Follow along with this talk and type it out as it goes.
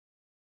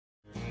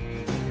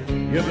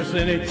Give us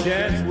any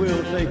chance,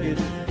 we'll take it.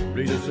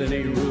 Read us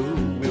any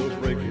rule, we'll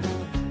break it.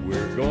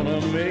 We're gonna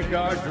make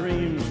our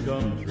dreams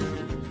come true.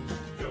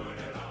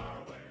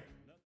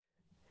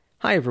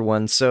 Hi,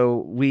 everyone.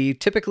 So we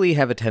typically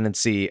have a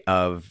tendency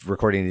of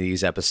recording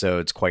these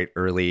episodes quite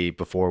early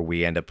before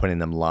we end up putting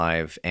them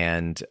live.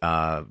 And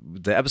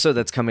the episode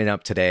that's coming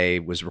up today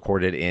was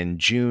recorded in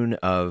June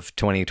of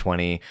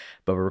 2020,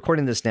 but we're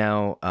recording this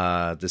now,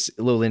 this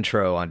little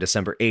intro on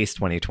December 8th,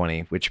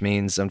 2020, which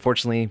means,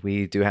 unfortunately,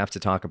 we do have to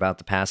talk about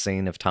the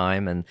passing of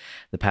time and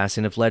the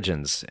passing of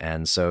legends.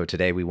 And so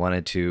today we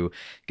wanted to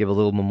give a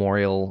little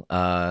memorial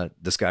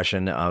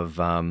discussion of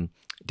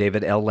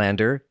David L.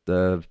 Lander,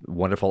 the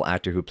wonderful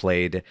actor who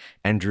played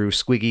Andrew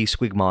Squiggy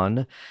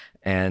Squigmon.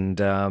 And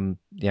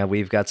yeah,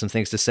 we've got some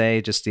things to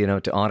say, just, you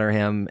know, to honor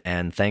him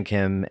and thank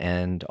him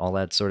and all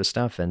that sort of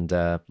stuff. And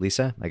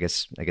Lisa, I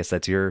guess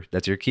that's your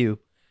cue.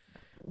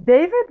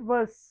 David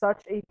was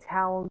such a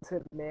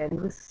talented man. He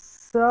was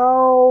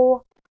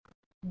so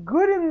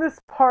good in this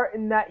part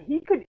in that he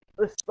could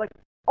like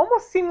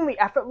almost seemingly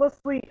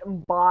effortlessly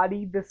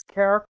embody this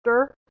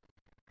character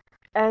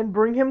and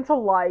bring him to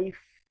life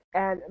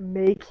and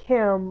make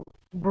him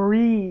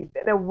breathe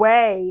in a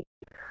way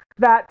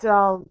that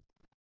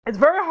it's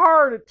very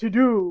hard to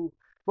do.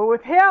 But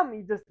with him,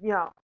 you just,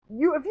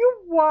 if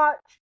you watch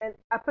an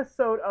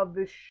episode of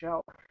this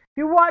show, if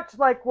you watch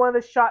like one of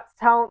the Shots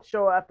Talent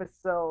Show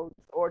episodes,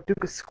 or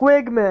Duke of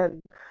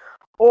Squigman,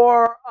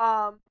 or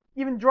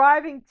even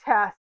Driving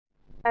Test,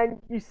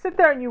 and you sit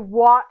there and you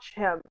watch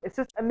him, it's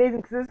just amazing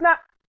because there's not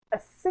a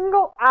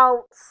single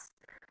ounce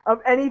of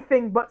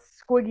anything but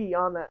Squiggy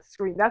on that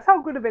screen. That's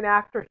how good of an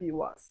actor he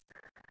was.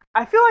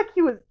 I feel like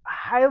he was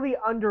highly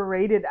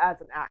underrated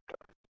as an actor.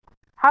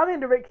 Highly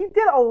underrated. He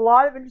did a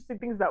lot of interesting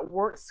things that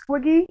weren't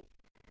Squiggy,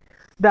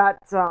 that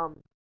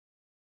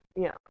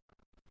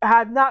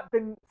had not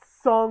been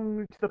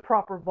sung to the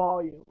proper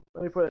volume.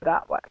 Let me put it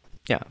that way.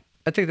 Yeah,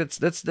 I think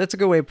that's a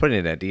good way of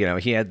putting it. You know,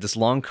 he had this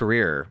long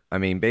career. I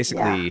mean,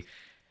 basically,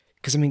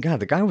 because God,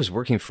 the guy was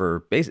working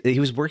he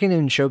was working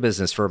in show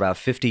business for about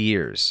 50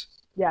 years.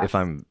 Yes.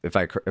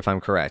 If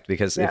I'm correct,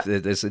 because if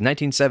it's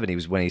 1970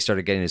 was when he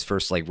started getting his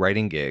first like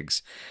writing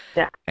gigs,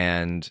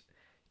 and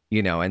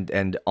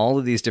and all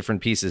of these different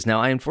pieces. Now,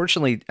 I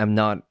unfortunately am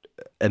not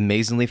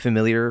amazingly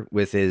familiar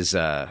with his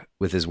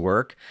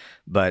work,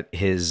 but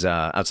his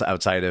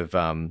outside of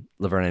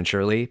Laverne and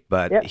Shirley,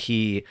 but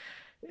he,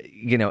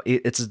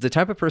 it's the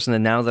type of person that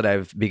now that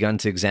I've begun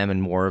to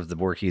examine more of the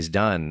work he's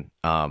done,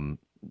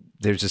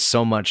 there's just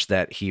so much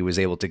that he was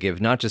able to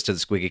give, not just to the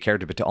Squiggy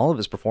character, but to all of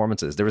his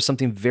performances. There was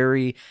something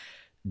very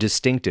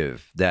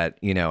distinctive that,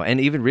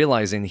 and even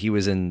realizing he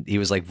was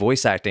like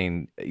voice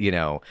acting,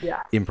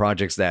 in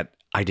projects that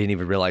I didn't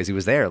even realize he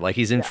was there. Like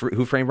he's in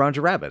Who Framed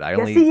Roger Rabbit. I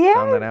only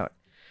found that out.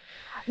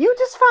 You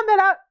just found that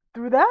out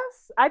through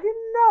this? I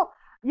didn't know.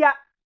 Yeah.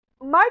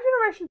 My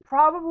generation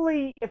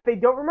probably, if they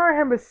don't remember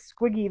him as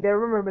Squiggy, they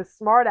remember him as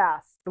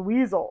Smartass, the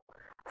Weasel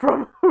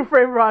from Who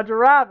Framed Roger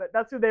Rabbit.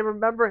 That's who they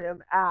remember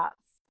him as.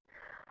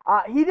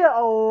 He did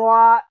a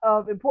lot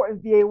of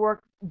important VA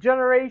work.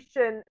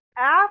 Generation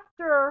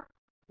after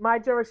my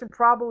generation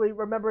probably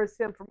remembers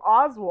him from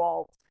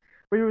Oswald,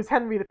 where he was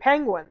Henry the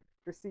Penguin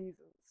for seasons.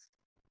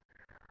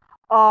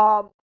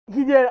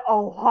 He did a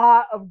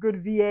lot of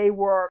good VA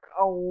work,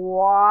 a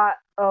lot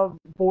of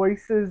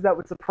voices that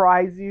would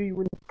surprise you, you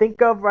wouldn't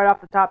think of right off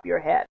the top of your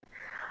head.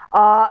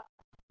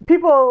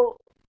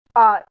 People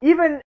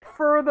even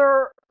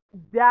further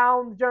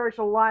down the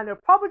generational line are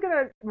probably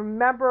going to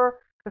remember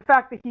the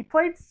fact that he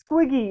played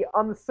Squiggy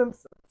on The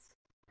Simpsons.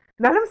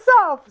 Not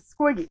himself,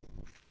 Squiggy.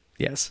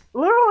 Yes.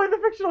 Literally the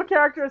fictional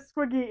character is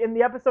Squiggy in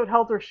the episode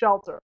Helter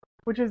Skelter,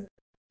 which is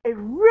a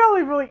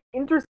really, really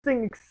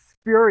interesting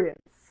experience.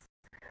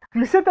 If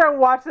you sit there and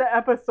watch the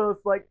episode,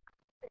 it's like,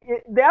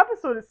 the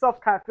episode itself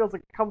kind of feels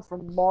like it comes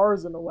from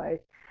Mars in a way.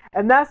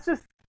 And that's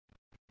just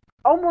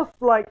almost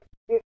like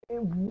it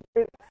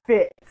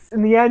fits.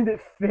 In the end,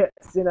 it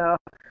fits,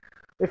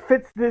 It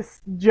fits this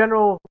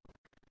general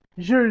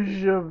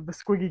zhuzh of the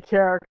Squiggy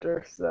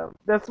character. So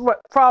that's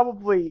what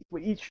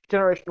each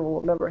generation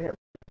will remember him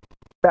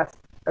best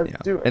as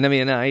doing. And I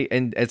mean,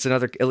 and it's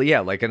another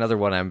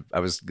one. I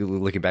was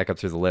looking back up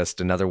through the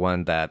list. Another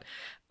one that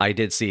I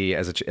did see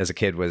as a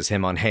kid was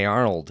him on Hey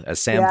Arnold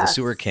as Sam the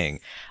Sewer King.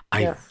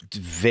 I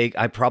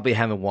probably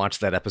haven't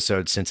watched that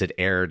episode since it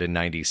aired in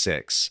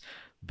 '96,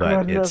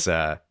 but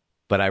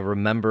but I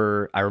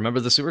remember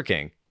the Sewer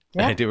King.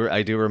 Yeah. I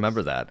do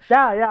remember that.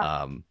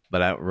 Yeah.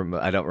 But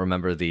I don't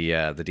remember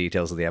the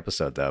details of the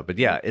episode though. But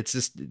yeah, it's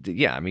just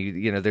I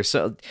mean, there's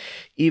so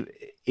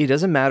it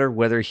doesn't matter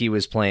whether he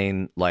was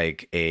playing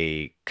like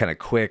a kind of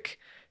quick,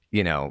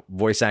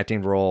 voice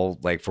acting role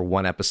like for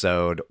one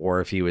episode, or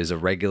if he was a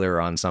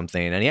regular on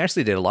something. And he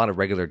actually did a lot of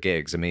regular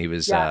gigs. I mean, he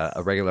was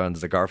a regular on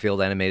the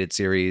Garfield animated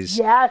series.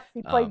 Yes,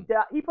 he played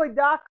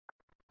Doc,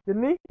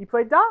 didn't he? He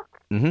played Doc.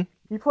 Mm-hmm.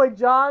 He played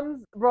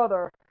John's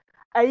brother.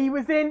 He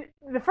was in,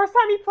 the first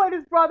time he played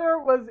his brother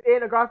was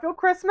in A Garfield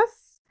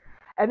Christmas,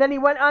 and then he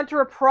went on to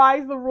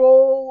reprise the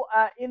role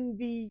in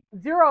the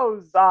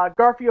Zero's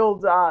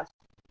Garfield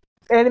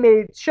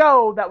animated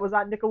show that was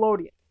on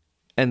Nickelodeon.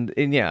 And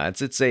yeah,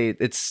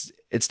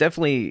 it's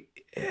definitely,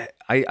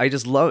 I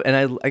just love,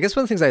 and I guess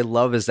one of the things I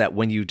love is that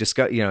when you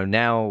discuss,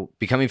 now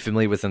becoming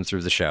familiar with them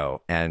through the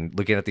show and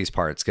looking at these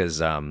parts,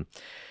 because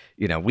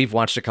we've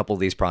watched a couple of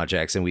these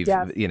projects, and we've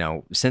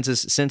since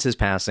his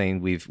passing,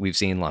 we've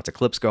seen lots of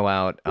clips go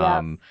out.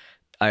 Yes.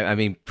 I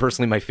mean,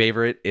 personally, my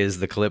favorite is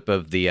the clip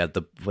of the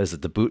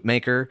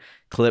Bootmaker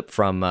clip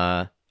from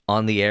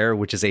On the Air,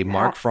 which is a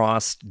Mark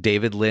Frost,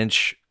 David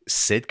Lynch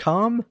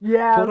sitcom,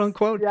 quote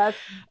unquote. Yes,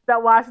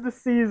 that lasted the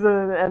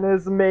season and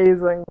is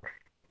amazing.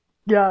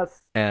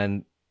 Yes.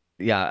 And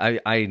yeah,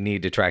 I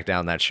need to track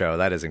down that show.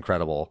 That is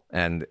incredible.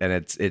 And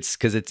it's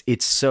because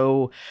it's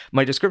so,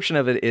 my description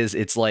of it is,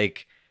 it's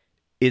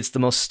the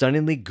most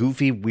stunningly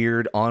goofy,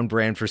 weird, on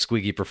brand for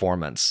Squiggy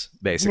performance,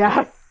 basically.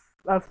 Yes,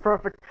 that's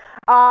perfect.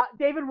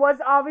 David was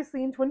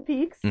obviously in Twin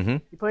Peaks. Mm-hmm.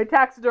 He played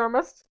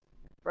taxidermist.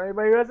 For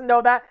anybody who doesn't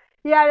know that,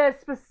 he had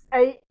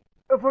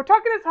if we're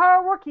talking his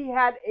horror work, he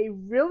had a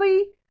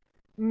really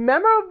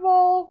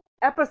memorable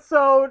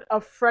episode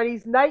of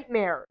Freddy's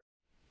Nightmare,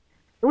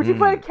 in which he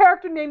played a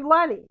character named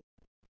Lenny,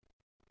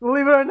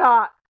 believe it or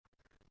not.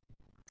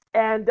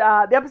 And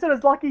the episode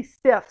is Lucky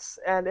Stiffs,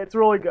 and it's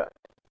really good.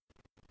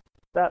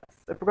 If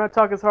we're going to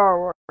talk his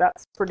horror work,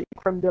 that's pretty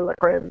creme de la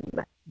creme.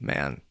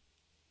 Man,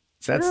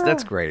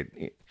 that's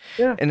great.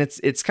 Yeah. And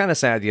it's kind of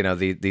sad,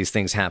 these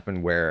things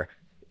happen where,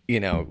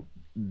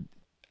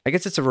 I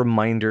guess it's a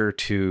reminder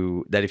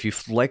that if you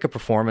like a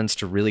performance,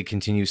 to really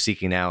continue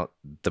seeking out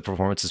the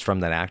performances from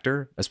that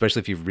actor,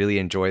 especially if you really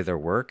enjoy their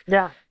work.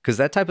 Yeah. Because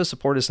that type of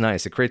support is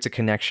nice. It creates a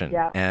connection.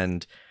 Yeah.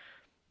 And,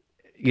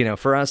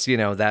 for us,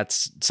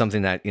 that's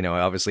something that,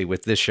 obviously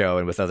with this show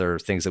and with other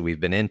things that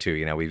we've been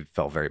into, we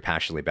felt very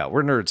passionately about.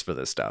 We're nerds for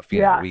this stuff. We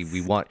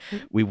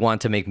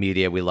want to make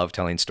media. We love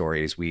telling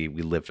stories. We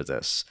live for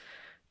this.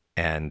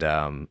 And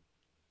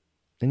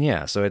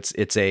yeah, so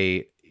it's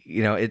a,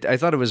 I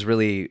thought it was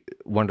really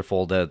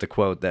wonderful, the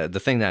quote, the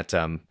thing that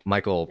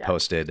Michael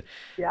posted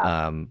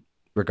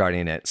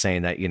regarding it,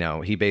 saying that,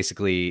 he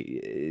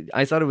basically,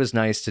 I thought it was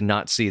nice to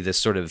not see this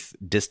sort of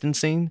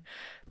distancing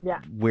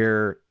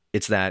where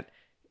it's that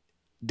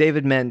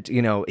David meant,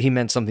 he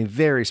meant something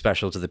very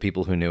special to the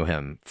people who knew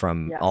him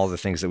from all the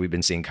things that we've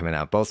been seeing coming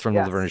out, both from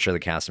the Laverne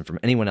Shirley cast and from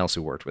anyone else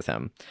who worked with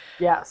him.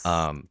 Yes.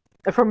 And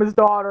from his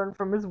daughter and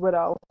from his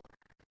widow.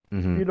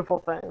 Mm-hmm. Beautiful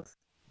things.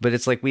 But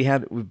it's like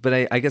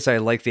I guess I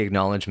like the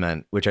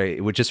acknowledgement, which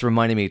just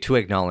reminded me to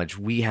acknowledge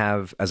we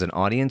have, as an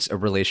audience, a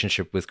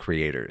relationship with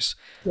creators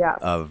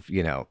of,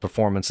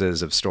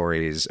 performances, of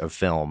stories, of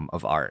film,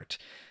 of art.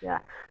 Yeah.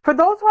 For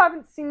those who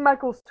haven't seen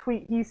Michael's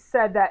tweet, he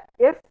said that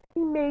if he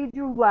made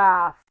you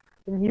laugh,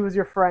 then he was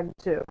your friend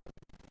too,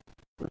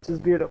 which is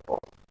beautiful.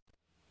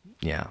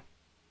 Yeah.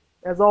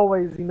 As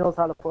always, he knows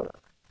how to put it.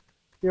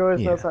 He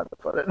always knows how to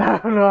put it. I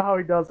don't know how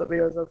he does it, but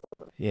he always knows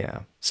how to put it. Yeah.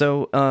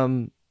 So,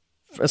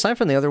 aside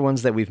from the other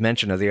ones that we've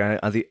mentioned, are there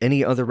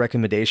any other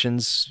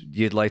recommendations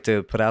you'd like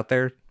to put out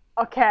there?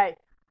 Okay.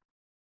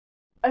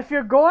 If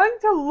you're going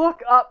to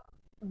look up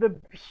the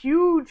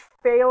huge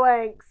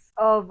phalanx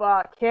of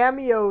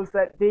cameos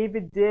that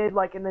David did,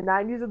 like in the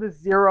 90s or the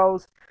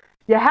zeros,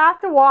 you have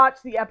to watch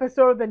the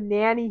episode of The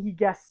Nanny he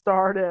guest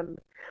starred in,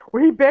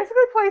 where he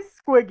basically plays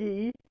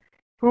Squiggy,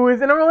 who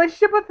is in a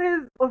relationship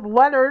with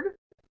Leonard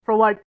for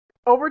like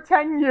over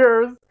 10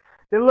 years.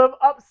 They live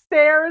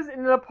upstairs in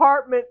an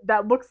apartment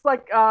that looks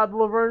like the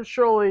Laverne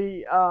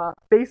Shirley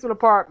basement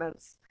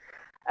apartments.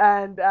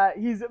 And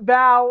he's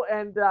Val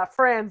and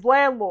Fran's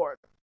landlord.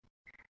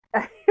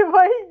 And the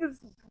way he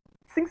just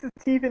sinks his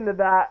teeth into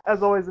that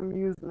has always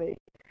amused me.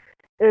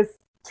 It's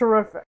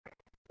terrific.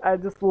 I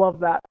just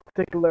love that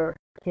particular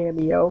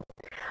cameo.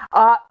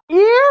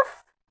 If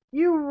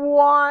you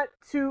want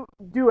to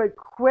do a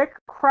quick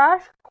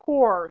crash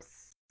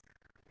course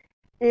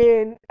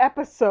in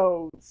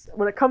episodes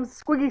when it comes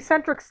to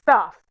Squiggy-centric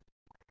stuff,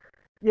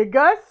 you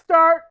gotta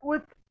start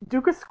with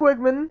Duke of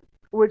Squigman,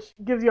 which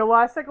gives you a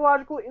lot of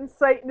psychological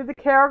insight into the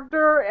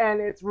character,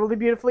 and it's really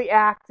beautifully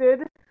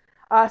acted.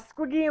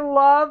 Squiggy in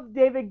Love,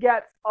 David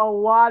gets a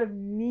lot of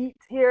meat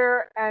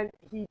here, and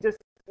he just,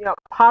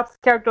 pops the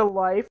character to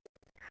life.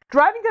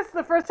 Driving Test is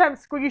the first time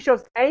Squiggy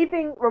shows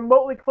anything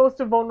remotely close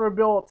to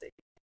vulnerability.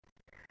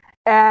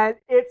 And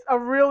it's a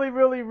really,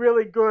 really,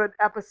 really good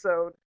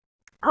episode.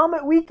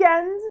 Helmet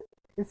Weekend,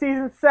 in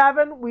season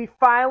 7, we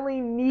finally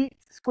meet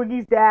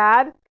Squiggy's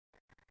dad,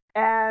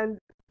 and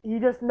he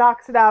just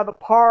knocks it out of the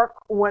park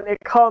when it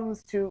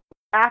comes to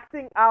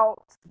acting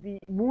out the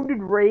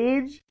wounded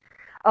rage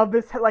of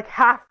this like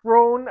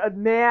half-grown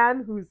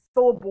man who's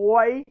still a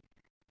boy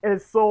in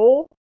his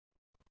soul.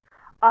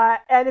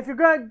 And if you're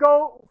gonna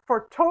go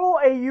for total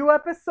AU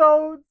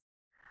episodes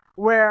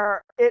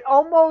where it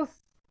almost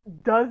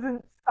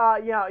doesn't,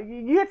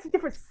 you get to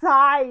different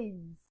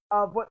sides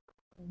of what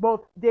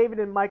both David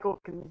and Michael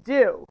can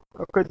do,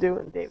 or could do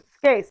in David's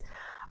case.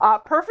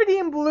 Perfidy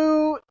in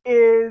Blue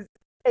is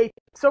a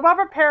soap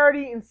opera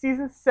parody in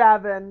season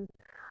 7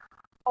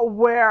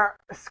 where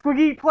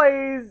Squiggy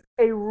plays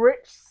a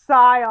rich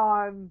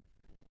scion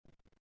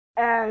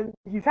and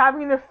he's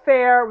having an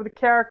affair with a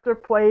character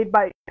played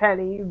by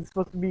Penny, who's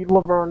supposed to be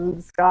Laverne in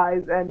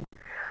disguise, and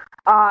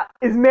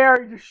is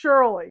married to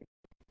Shirley.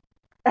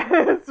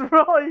 And it's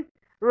really,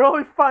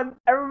 really fun.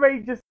 Everybody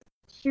just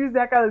chews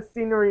that kind of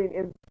scenery,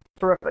 and it's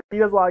terrific. He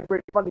does a lot of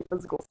great, funny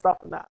physical stuff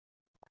in that.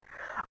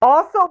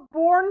 Also,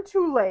 Born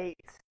Too Late,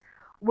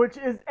 which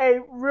is a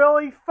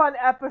really fun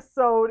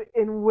episode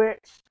in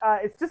which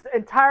it's just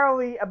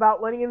entirely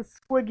about Lenny and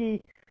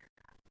Squiggy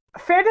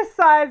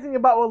fantasizing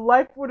about what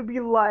life would be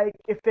like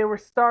if they were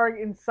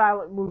starring in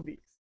silent movies.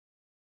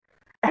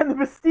 And the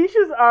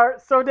pastiches are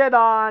so dead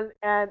on,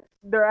 and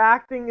their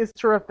acting is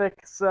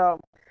terrific, so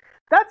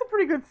that's a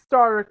pretty good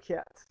starter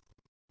kit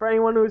for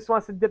anyone who just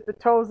wants to dip their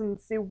toes and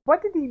see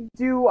what did he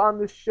do on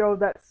the show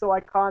that's so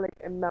iconic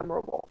and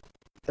memorable.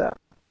 So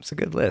it's a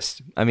good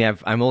list. I mean,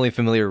 I'm only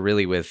familiar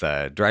really with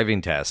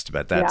Driving Test,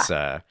 but that's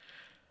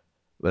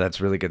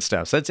that's really good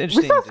stuff. So that's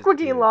interesting. We saw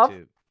Squiggy in Love.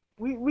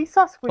 We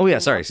saw Squiggy. Oh yeah,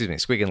 sorry, excuse me,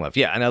 Squiggy in Love.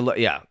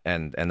 Yeah,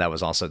 and and that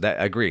was also that.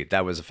 I agree.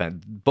 That was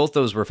both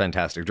those were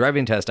fantastic.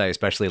 Driving Test I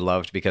especially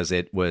loved because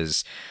it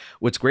was.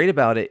 What's great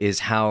about it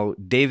is how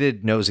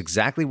David knows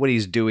exactly what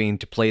he's doing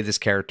to play this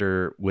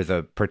character with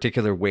a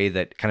particular way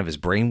that kind of his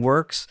brain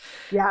works.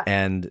 Yeah.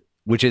 And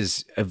which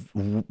is,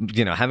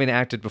 having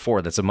acted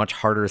before, that's a much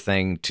harder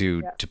thing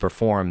to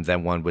perform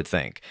than one would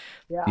think.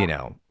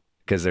 Yeah.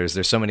 Because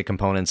there's so many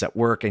components at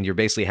work, and you're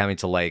basically having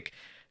to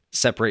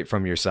separate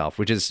from yourself,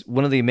 which is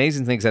one of the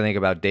amazing things I think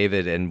about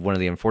David, and one of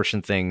the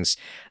unfortunate things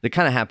that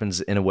kind of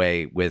happens in a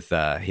way with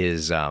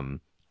his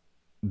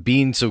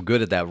being so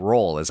good at that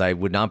role. Is I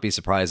would not be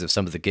surprised if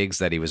some of the gigs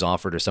that he was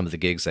offered or some of the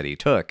gigs that he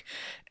took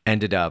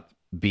ended up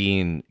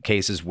being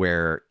cases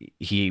where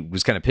he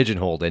was kind of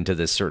pigeonholed into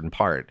this certain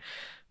part.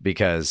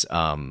 Because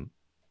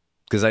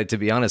to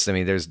be honest, I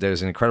mean, there's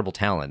an incredible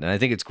talent, and I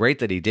think it's great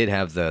that he did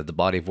have the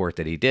body of work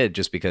that he did,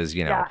 just because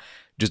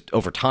just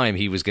over time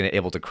he was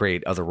able to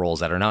create other roles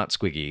that are not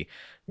Squiggy.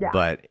 Yeah.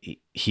 But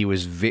he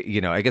was,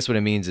 I guess what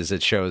it means is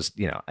it shows,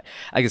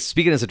 I guess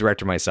speaking as a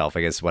director myself,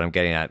 I guess what I'm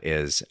getting at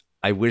is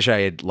I wish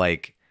I had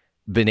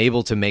been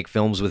able to make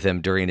films with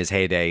him during his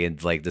heyday in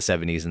the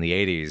 70s and the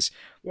 80s,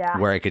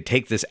 where I could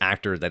take this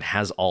actor that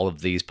has all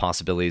of these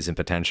possibilities and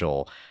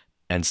potential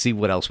and see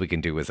what else we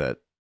can do with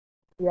it.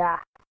 Yeah,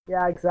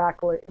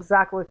 exactly. It's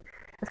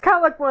kind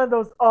of like one of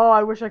those,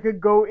 I wish I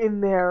could go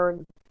in there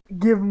and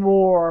give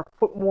more,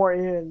 put more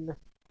into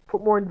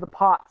the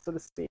pot, so to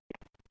speak.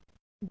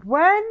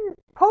 When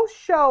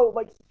post-show,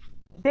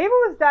 David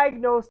was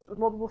diagnosed with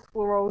multiple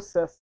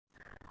sclerosis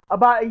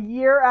about a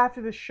year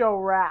after the show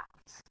wrapped.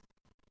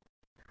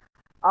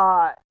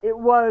 It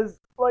was,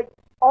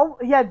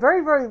 he had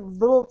very, very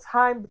little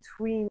time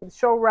between the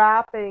show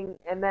wrapping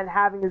and then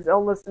having his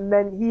illness, and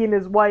then he and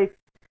his wife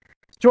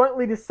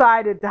jointly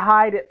decided to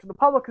hide it from the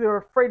public because they were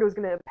afraid it was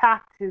going to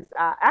impact his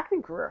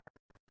acting career.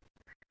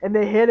 And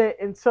they hid it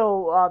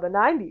until the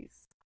 90s.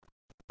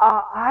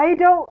 I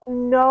don't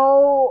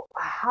know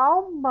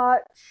how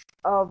much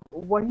of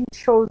what he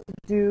chose to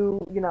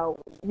do,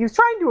 he was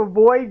trying to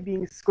avoid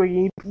being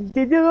Squiggy. He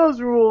did those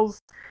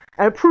rules,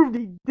 and it proved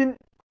he didn't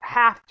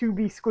have to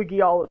be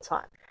Squiggy all the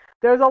time.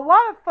 There's a lot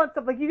of fun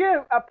stuff. He did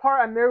a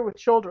part on Married with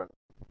Children,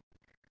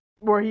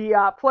 where he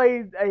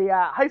played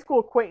a high school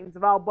acquaintance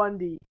of Al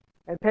Bundy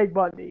and Peg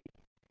Bundy.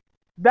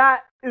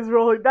 That's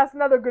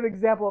another good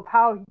example of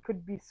how he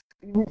could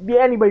be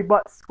anybody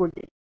but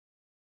Squiggy.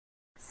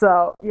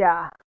 So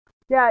yeah,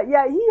 he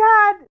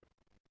had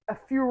a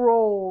few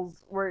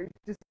roles where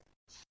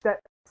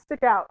that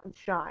stick out and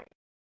shine,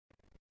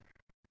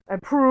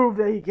 and prove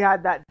that he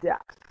had that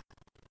depth.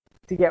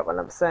 To get what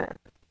I'm saying.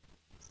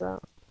 So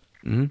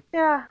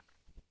yeah.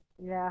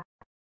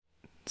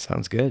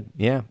 Sounds good.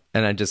 Yeah.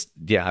 And I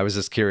was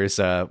just curious,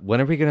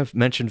 when are we going to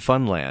mention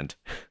Funland?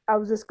 I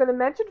was just going to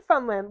mention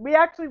Funland. We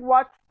actually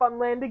watched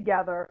Funland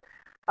together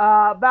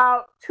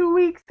about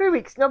 3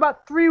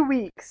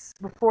 weeks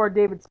before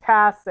David's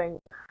passing.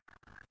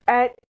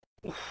 And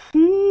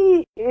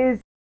he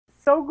is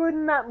so good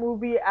in that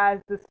movie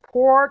as this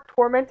poor,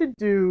 tormented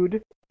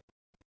dude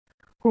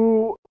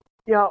who,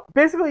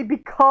 basically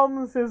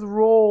becomes his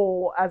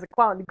role as a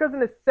clown. He becomes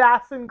an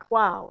assassin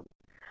clown.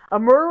 A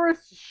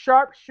murderous,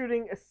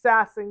 sharpshooting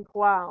assassin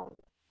clown.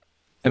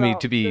 I mean,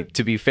 to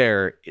be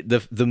fair,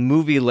 the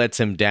movie lets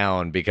him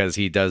down because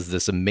he does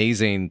this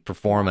amazing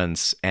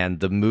performance, and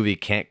the movie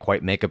can't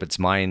quite make up its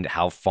mind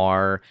how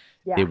far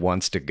it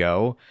wants to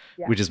go,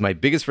 which is my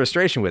biggest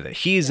frustration with it.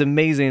 He's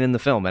amazing in the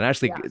film, and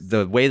actually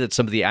the way that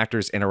some of the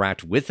actors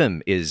interact with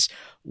him is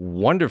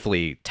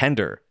wonderfully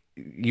tender.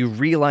 You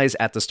realize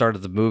at the start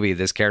of the movie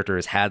this character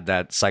has had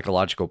that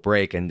psychological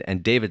break,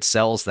 and David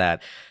sells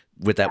that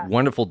with that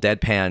wonderful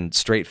deadpan,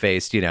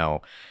 straight-faced,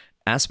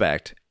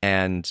 aspect.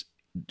 And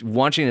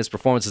watching his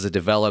performance as it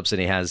develops, and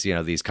he has,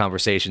 these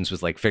conversations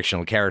with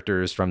fictional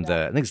characters from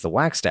I think it's the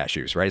wax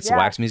statues, right? It's the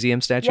wax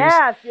museum statues.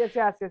 Yes.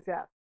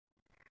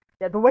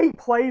 Yeah, the way he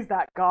plays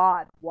that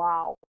god,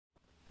 wow.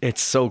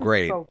 It's so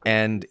great. So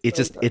and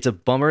it's a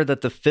bummer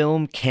that the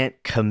film can't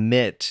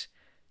commit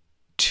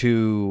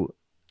to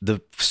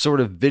the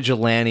sort of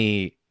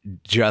vigilante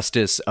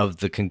justice of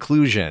the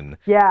conclusion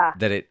Yeah.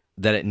 that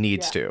it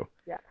needs to.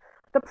 Yeah.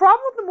 The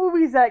problem with the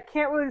movie is that it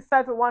can't really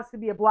decide if it wants to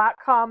be a black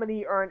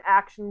comedy or an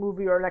action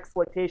movie or an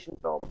exploitation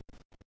film.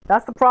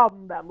 That's the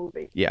problem with that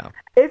movie. Yeah.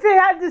 If it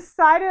had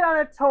decided on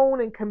a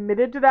tone and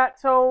committed to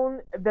that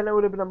tone, then it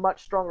would have been a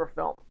much stronger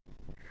film.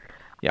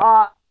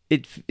 Yeah.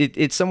 It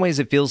in some ways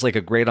it feels like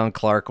a Great on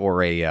Clark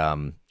or a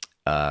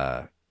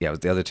the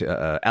other two,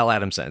 Al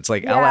Adamson. It's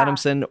like Al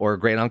Adamson or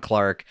Great on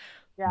Clark.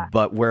 Yeah.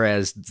 But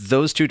whereas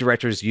those two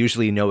directors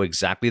usually know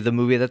exactly the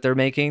movie that they're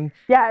making.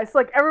 Yeah, it's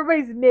like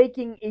everybody's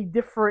making a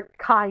different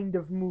kind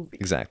of movie.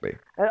 Exactly.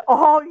 And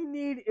all you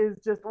need is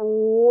just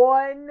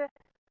one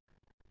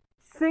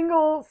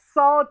single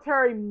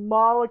solitary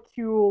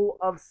molecule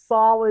of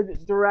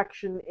solid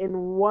direction in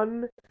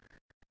one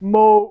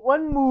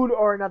mood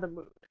or another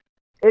mood.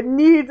 It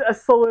needs a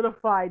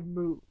solidified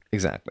mood.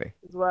 Exactly.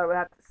 Is what I would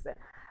have to say.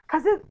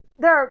 Because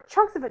there are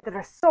chunks of it that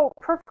are so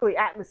perfectly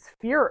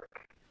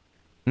atmospheric.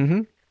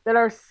 Mm-hmm. That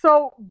are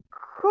so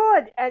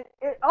good, and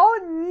all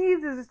it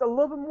needs is just a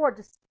little bit more.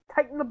 Just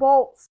tighten the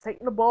bolts,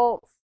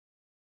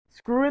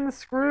 screw in the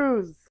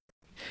screws.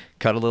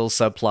 Cut a little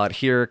subplot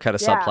here, cut a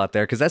subplot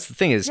there, because that's the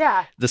thing is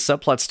the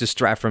subplots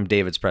distract from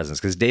David's presence,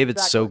 because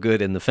David's so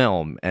good in the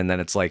film, and then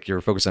it's like you're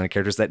focused on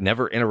characters that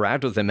never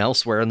interact with him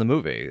elsewhere in the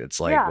movie.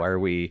 It's like why are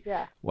we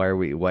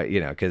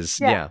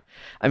because I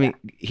mean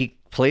he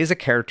plays a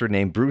character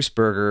named Bruce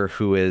Berger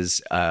who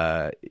was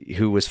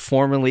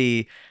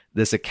formerly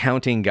this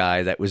accounting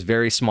guy that was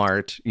very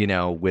smart,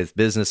 with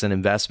business and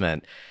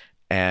investment.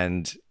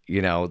 And,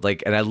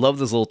 and I love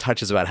those little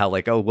touches about how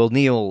like, oh, well,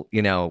 Neil,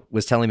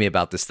 was telling me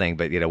about this thing,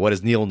 but, what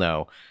does Neil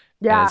know?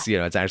 Yeah.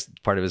 And it's actually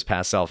part of his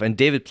past self. And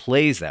David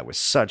plays that with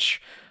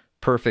such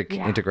perfect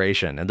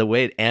integration. And the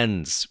way it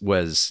ends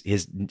was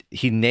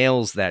he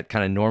nails that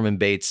kind of Norman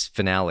Bates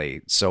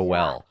finale so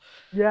well.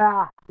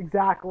 Yeah,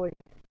 exactly.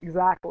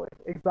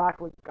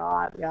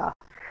 God, yeah.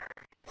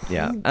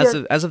 Yeah,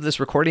 as of this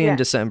recording in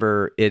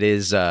December, it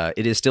is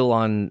still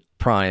on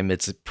Prime.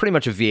 It's pretty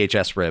much a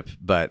VHS rip,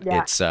 but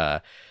it's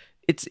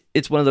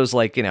one of those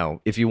like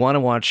if you want to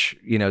watch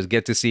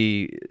get to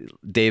see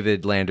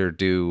David Lander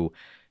do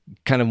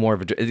kind of more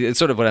of it's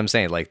sort of what I'm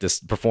saying, like this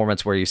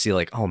performance where you see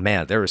like, oh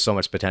man, there is so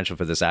much potential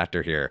for this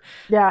actor here.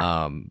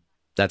 Yeah,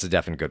 that's a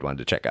definite good one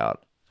to check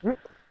out.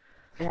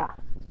 Yeah.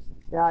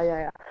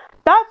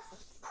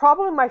 That's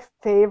probably my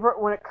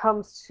favorite when it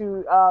comes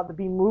to the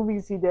B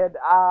movies he did.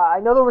 I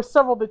know there were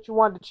several that you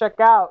wanted to check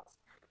out.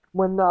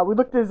 When we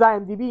looked at his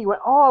IMDb, you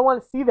went, "Oh, I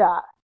want to see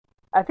that."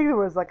 I think there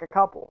was like a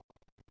couple,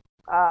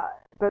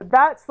 but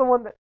that's the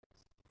one that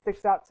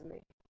sticks out to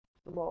me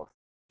the most.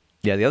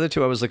 Yeah, the other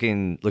two I was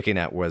looking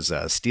at was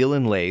Steel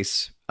and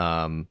Lace,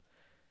 and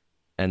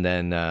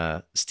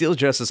then Steel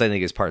Justice. I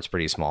think his part's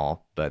pretty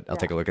small, but I'll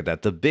take a look at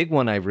that. The big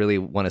one I really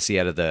want to see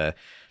out of the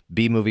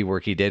B movie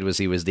work he did was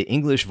he was the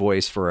English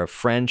voice for a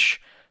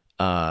French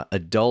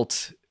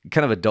adult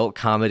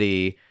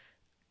comedy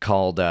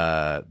called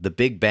The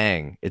Big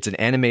Bang. It's an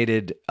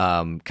animated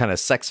kind of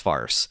sex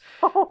farce,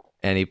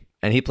 and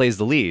he plays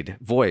the lead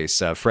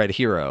voice, Fred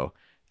Hero.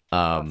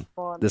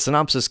 The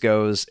synopsis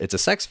goes, it's a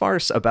sex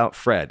farce about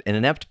Fred, an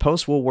inept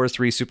post-World War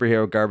III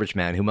superhero garbage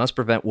man who must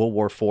prevent World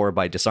War IV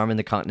by disarming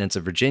the continents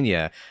of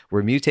Virginia,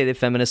 where mutated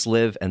feminists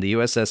live, and the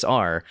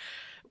USSR,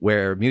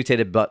 where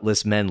mutated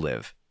buttless men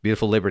live.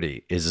 Beautiful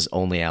Liberty is his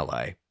only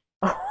ally.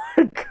 Oh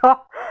my god,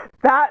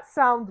 that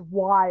sounds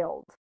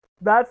wild.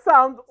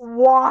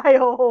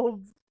 Oh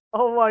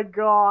my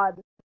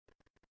god.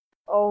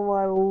 Oh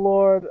my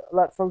lord,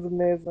 that sounds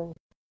amazing.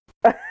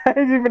 I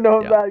didn't even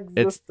know if that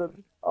existed.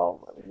 Oh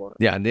my lord.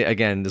 Yeah,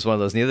 again, this is one of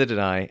those. Neither did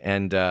I.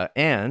 And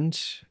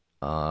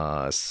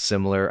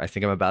similar. I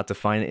think I'm about to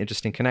find an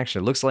interesting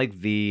connection. It looks like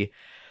it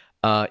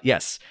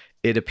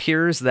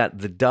appears that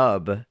the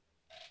dub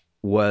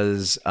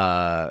was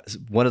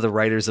one of the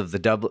writers of the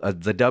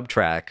dub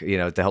track,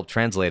 to help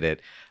translate it,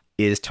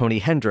 is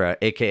Tony Hendra,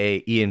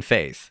 aka Ian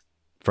Faith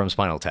from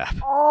Spinal Tap.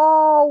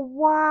 Oh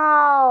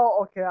wow!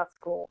 Okay, that's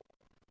cool.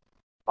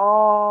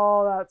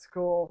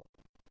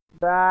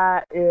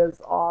 That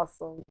is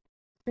awesome.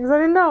 Things I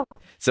didn't know.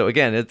 So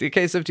again, it's a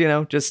case of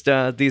just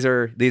these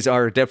are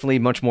definitely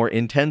much more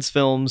intense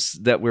films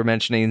that we're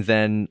mentioning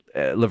than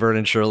Laverne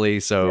and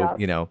Shirley. So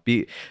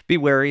be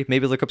wary.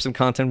 Maybe look up some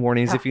content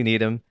warnings if you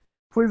need them.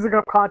 Please look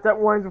up content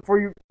warnings before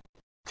you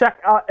check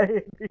out any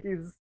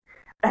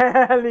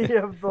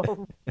of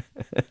them.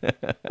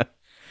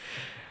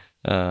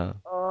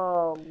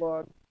 Oh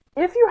Lord!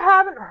 If you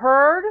haven't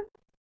heard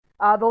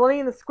the Lenny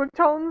and the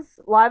Squigtones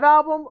live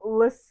album,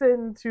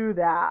 listen to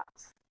that.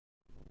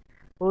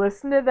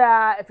 Listen to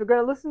that. If you're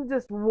going to listen to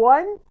just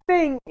one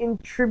thing in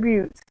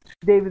tribute to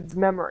David's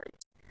memory,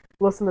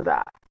 listen to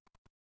that.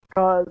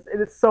 Because it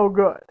is so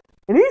good.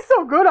 And he's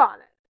so good on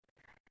it.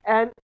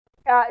 And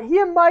he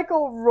and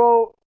Michael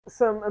wrote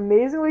some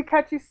amazingly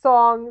catchy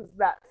songs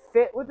that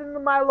fit within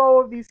the Milo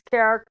of these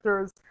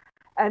characters.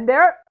 And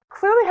they're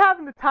clearly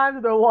having the time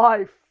of their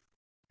life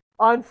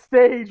on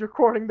stage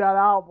recording that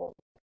album.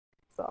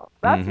 So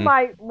that's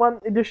my one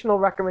additional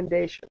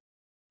recommendation.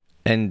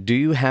 And do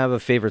you have a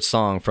favorite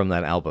song from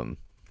that album?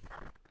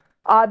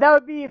 That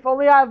would be If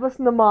Only I'd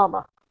Listened to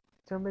Mama.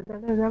 Sooner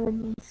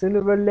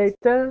or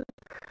later.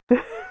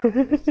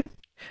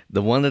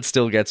 The one that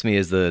still gets me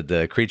is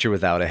the Creature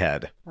Without a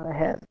Head. I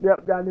had.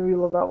 Yep, I knew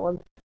you love that one.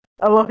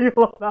 I love you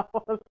love that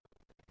one.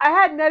 I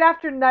had Night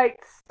After Night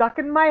stuck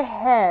in my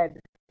head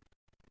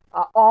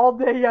all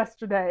day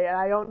yesterday, and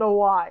I don't know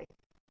why.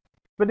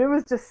 But it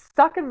was just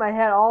stuck in my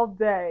head all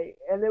day,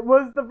 and it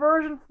was the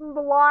version from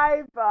the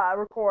live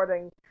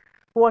recording.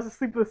 Who Wants to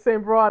Sleep with the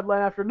Same Broad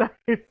Night After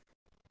Night.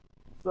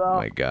 So Oh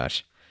my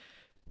gosh.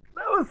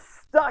 that was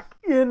stuck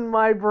in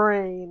my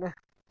brain.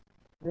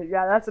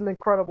 Yeah, that's an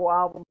incredible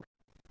album.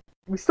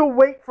 We still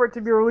wait for it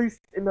to be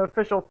released in the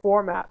official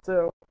format,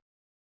 too.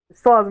 It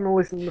still hasn't been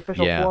released in the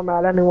official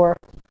format anywhere.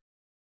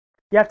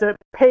 You have to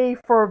pay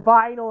for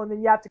vinyl, and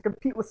then you have to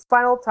compete with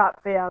Spinal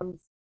Tap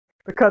fans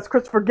because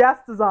Christopher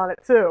Guest is on it,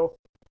 too.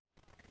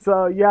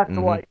 So you have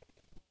to, like,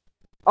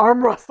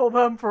 arm wrestle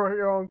them for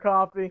your own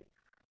copy.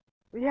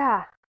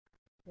 Yeah.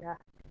 Yeah.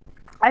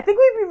 I think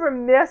we'd be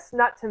remiss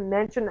not to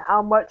mention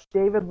how much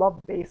David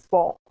loved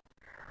baseball.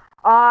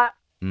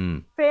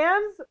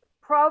 Fans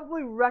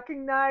probably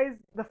recognize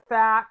the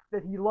fact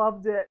that he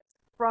loved it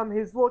from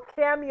his little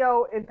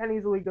cameo in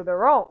Penny's League of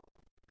Their Own,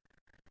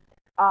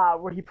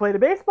 where he played a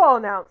baseball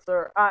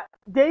announcer.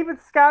 David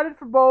scouted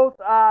for both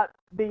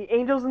the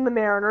Angels and the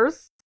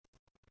Mariners.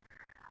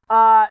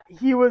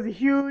 He was a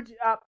huge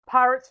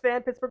Pirates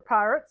fan, Pittsburgh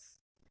Pirates.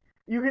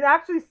 You can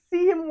actually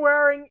see him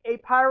wearing a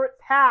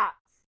Pirates hat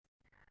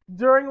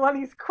during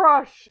Lenny's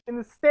Crush in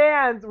the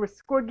stands where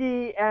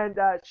Squiggy and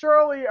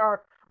Shirley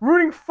are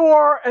rooting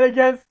for and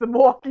against the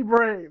Milwaukee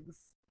Braves.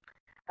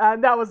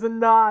 And that was a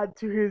nod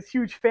to his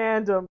huge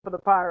fandom for the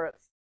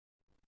Pirates.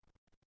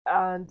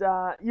 And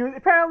you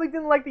apparently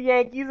didn't like the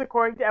Yankees,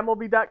 according to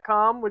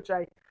MLB.com, which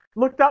I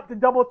looked up to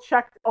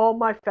double-check all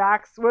my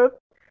facts with.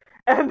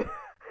 And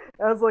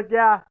I was like,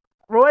 yeah,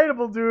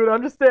 relatable, dude,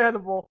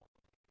 understandable.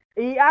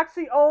 He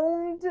actually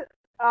owned,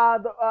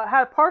 had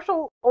a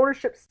partial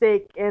ownership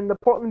stake in the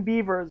Portland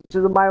Beavers, which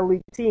is a minor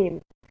league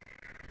team,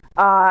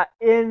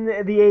 in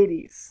the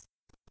 80s,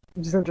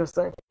 which is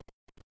interesting,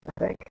 I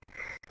think.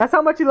 That's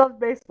how much he loves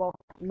baseball.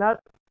 And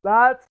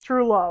that's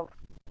true love.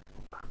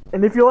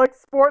 And if you like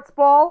sports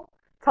ball,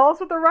 tell us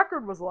what the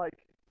record was like.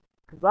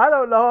 Because I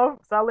don't know.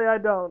 Sadly, I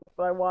don't.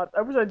 But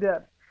I wish I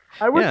did.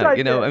 I wish I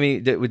did. I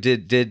mean,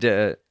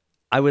 did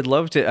I would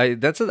love to. I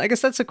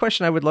guess that's a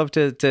question I would love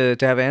to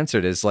have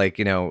answered. Is like,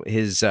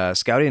 his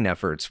scouting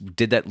efforts.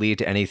 Did that lead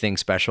to anything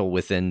special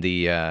within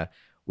the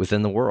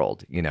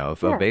world,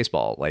 of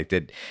baseball? Like,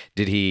 did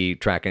he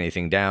track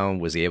anything down?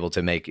 Was he able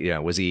to make?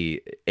 Was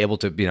he able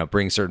to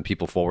bring certain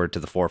people forward to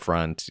the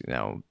forefront?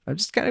 I'm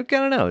just kind of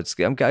know.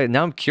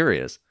 Now I'm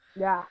curious.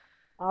 Yeah,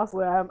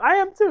 honestly, I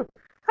am too.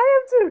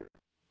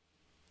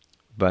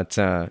 But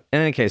in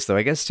any case, though,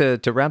 I guess to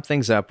wrap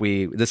things up,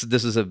 this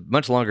is a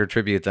much longer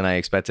tribute than I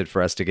expected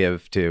for us to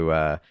give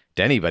to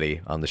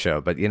anybody on the show.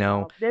 But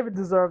David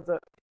deserves it.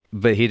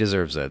 But he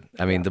deserves it.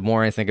 I mean, the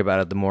more I think about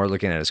it, the more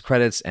looking at his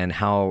credits and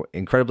how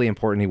incredibly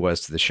important he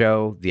was to the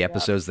show, the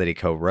episodes that he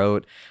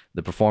co-wrote,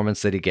 the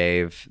performance that he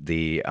gave,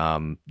 the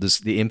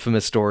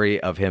infamous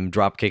story of him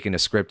drop kicking a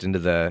script into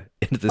the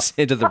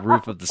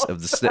roof of the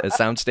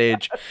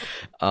soundstage.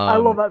 I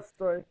love that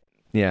story.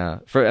 Yeah.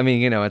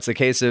 It's a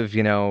case of,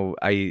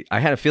 I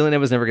had a feeling I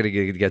was never going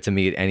to get to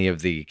meet any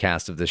of the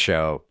cast of the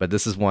show, but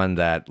this is one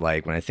that,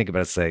 like, when I think about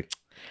it, it's like,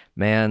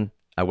 man,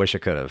 I wish I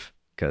could have,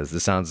 because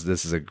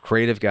this is a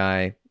creative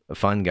guy, a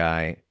fun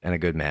guy, and a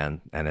good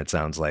man. And it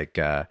sounds like,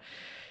 heaven's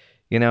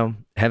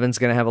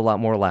going to have a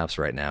lot more laughs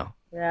right now.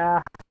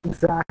 Yeah,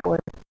 exactly.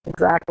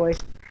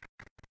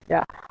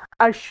 Yeah.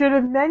 I should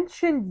have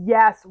mentioned,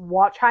 yes,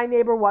 watch High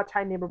Neighbor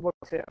Book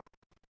 2.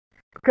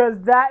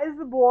 Because that is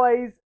the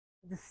boys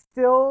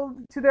distilled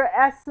to their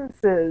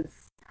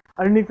essences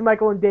underneath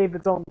Michael and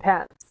David's own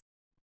pens.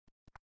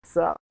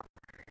 So,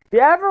 if you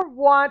ever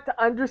want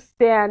to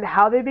understand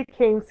how they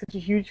became such a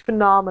huge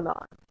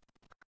phenomenon,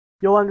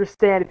 you'll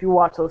understand if you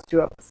watch those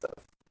 2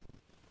 episodes.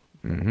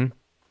 Mm-hmm.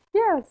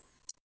 Yes.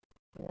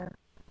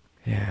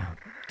 Yeah.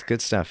 It's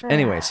good stuff.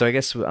 Anyway, so I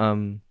guess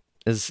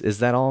is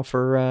that all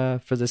for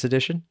this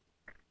edition?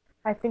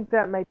 I think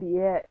that might be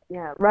it.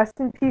 Yeah. Rest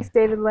in peace,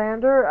 David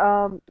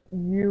Lander.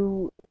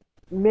 You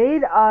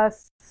made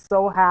us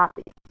so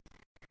happy.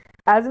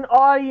 As an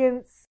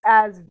audience,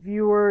 as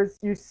viewers,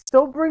 you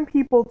still bring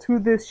people to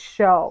this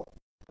show.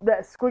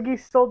 That Squiggy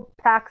still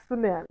packs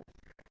them in.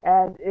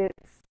 And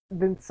it's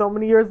been so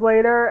many years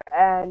later,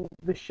 and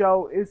the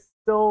show is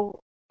still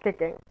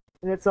kicking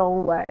in its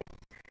own way.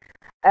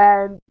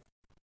 And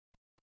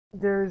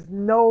there's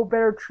no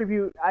better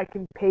tribute I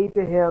can pay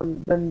to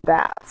him than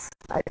that,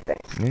 I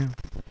think. Yeah.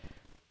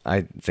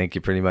 I think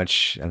you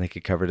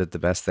covered it the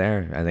best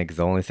there. I think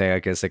the only thing I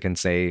guess I can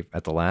say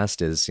at the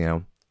last is,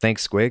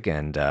 thanks, Squig,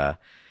 and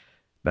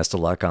best of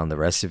luck on the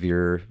rest of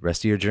your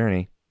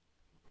journey.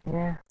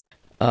 Yeah.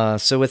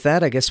 So with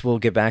that, I guess we'll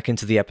get back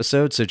into the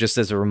episode. So just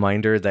as a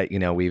reminder that,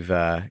 we've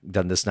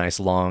done this nice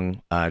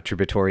long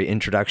tributary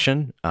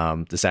introduction.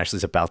 This actually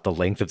is about the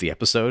length of the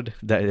episode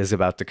that is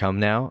about to come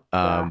now.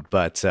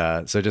 But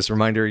so just a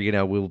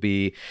reminder, we'll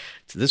be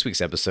to this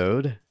week's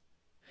episode.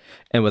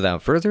 And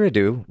without further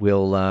ado,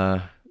 we'll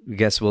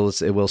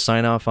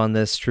sign off on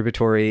this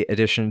tributary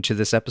addition to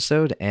this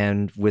episode.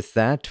 And with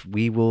that,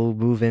 we will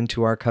move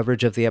into our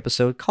coverage of the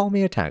episode Call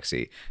Me a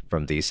Taxi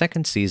from the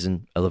second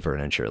season of Laverne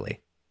and Shirley.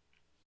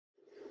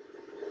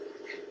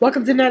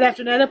 Welcome to Night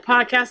After Night, a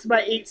podcast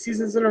about 8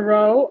 seasons in a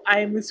row. I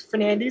am Mr.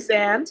 Fernandes,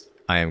 and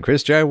I am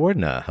Chris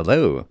Jaiwardena.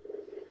 Hello.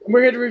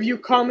 We're here to review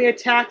Call Me a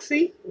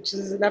Taxi, which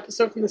is an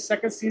episode from the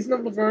second season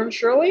of Laverne and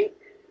Shirley,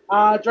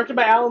 directed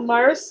by Alan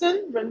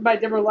Myerson, written by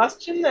Deborah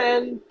Luskin,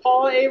 and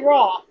Paula A.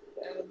 Roth.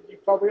 And you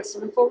probably got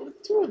some info on the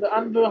two of them,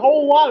 on the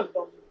whole lot of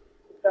them.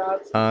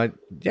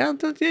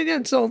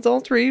 It's all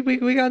three.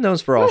 We got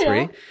notes for all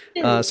three.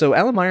 Yeah. So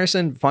Alan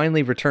Myerson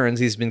finally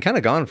returns. He's been kind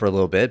of gone for a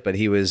little bit, but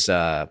he was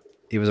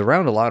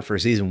around a lot for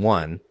season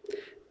 1,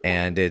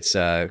 and it's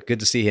good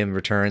to see him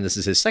return. This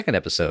is his second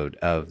episode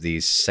of the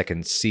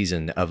second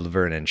season of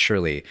Laverne and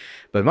Shirley.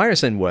 But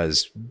Myerson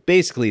was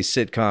basically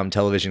sitcom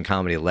television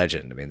comedy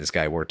legend. I mean, this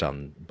guy worked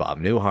on Bob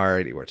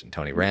Newhart. He worked on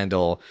Tony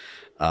Randall.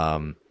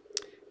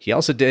 He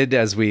also did,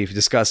 as we've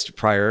discussed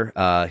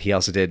prior, he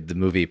also did the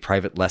movie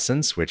Private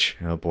Lessons, which,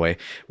 oh boy,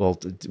 we'll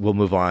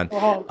move on.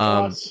 Oh,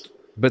 gosh.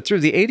 But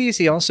through the 80s,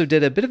 he also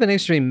did a bit of an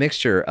extreme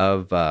mixture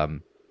of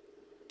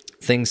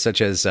things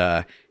such as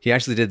he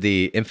actually did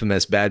the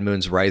infamous Bad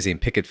Moons Rising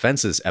Picket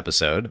Fences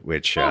episode,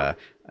 which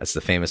that's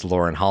the famous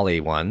Lauren Holly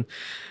one.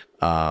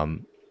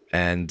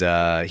 And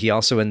he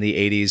also in the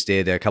 80s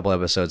did a couple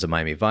episodes of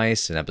Miami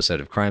Vice, an episode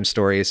of Crime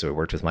Story. So he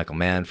worked with Michael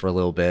Mann for a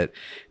little bit.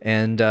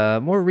 And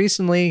more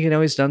recently,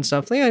 he's done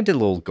stuff. Like I did a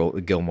little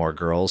Gilmore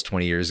Girls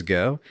 20 years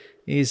ago.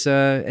 He's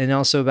and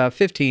also about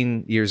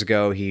 15 years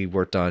ago, he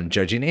worked on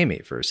Judging Amy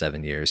for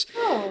 7 years.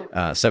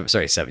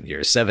 7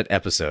 years, 7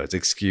 episodes.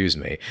 Excuse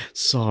me.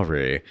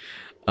 Sorry.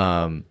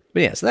 But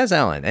yeah, so that's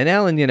Alan. And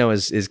Alan,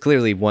 is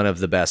clearly one of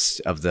the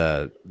best of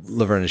the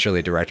Laverne and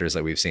Shirley directors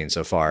that we've seen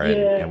so far.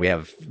 And we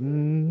have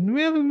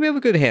a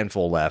good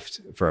handful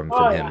left from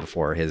him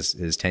before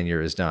his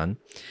tenure is done.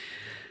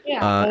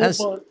 Yeah,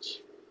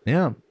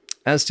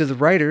 As to the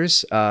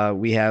writers,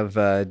 we have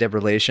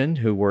Deborah Lation,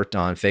 who worked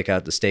on Fake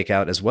Out the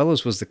Stakeout, as well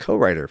as was the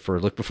co-writer for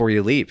Look Before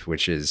You Leap,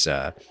 which is,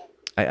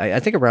 I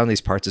think around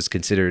these parts is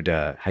considered,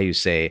 how you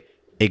say,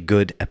 a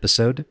good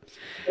episode.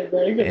 A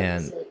very good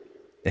episode.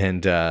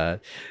 And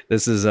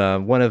this is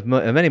one of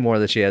many more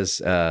that she has.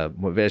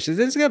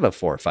 She's got about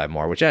 4 or 5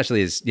 more, which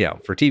actually is,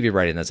 for TV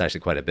writing, that's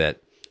actually quite a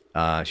bit.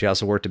 She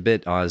also worked a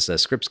bit as a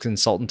scripts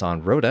consultant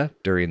on Rhoda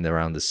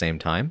around the same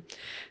time.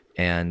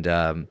 And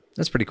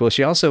that's pretty cool.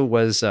 She also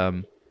was,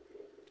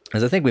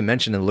 as I think we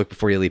mentioned in the Look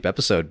Before You Leap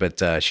episode,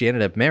 but she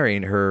ended up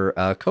marrying her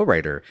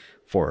co-writer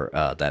for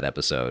that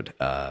episode,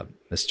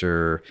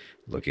 Mr.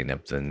 Looking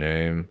up the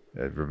name.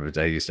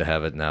 I used to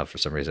have it now. For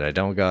some reason, I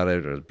don't got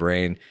it. Or the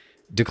brain.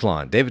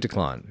 David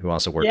Duclon, who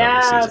also worked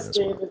on this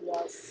season as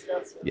well.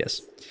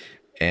 Yes.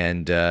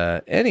 And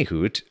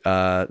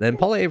anywho, then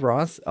Paula A.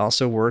 Roth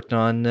also worked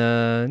on,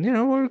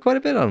 quite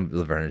a bit on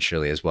Laverne and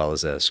Shirley, as well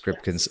as a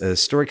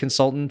story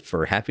consultant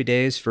for Happy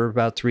Days for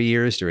about 3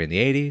 years during the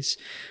 80s.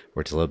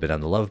 Worked a little bit on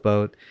The Love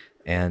Boat.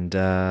 And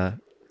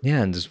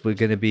and we're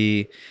going to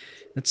be,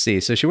 let's see.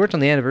 So she worked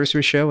on the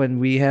anniversary show, and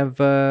we have,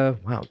 1,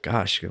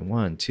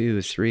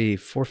 2, 3,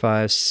 4,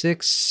 5,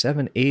 6,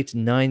 7, 8,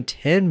 9,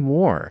 10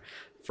 more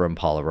from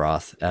Paula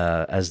Roth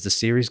as the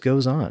series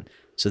goes on.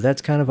 So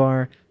that's kind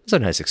of it's a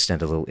nice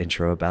extended little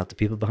intro about the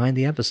people behind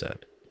the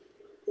episode.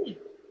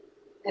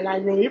 And I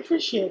really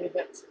appreciated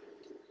it.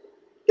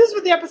 This is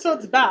what the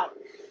episode's about.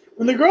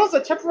 When the girls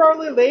are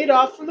temporarily laid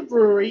off from the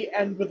brewery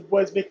and with the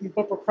boys making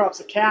bumper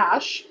crops of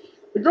cash,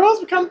 the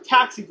girls become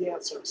taxi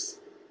dancers.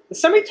 The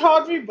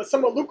semi-tawdry but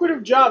somewhat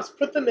lucrative jobs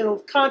put them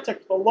in contact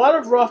with a lot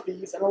of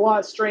roughies and a lot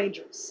of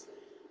strangers.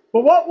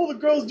 But what will the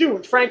girls do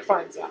when Frank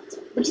finds out?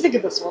 What do you think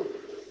of this one?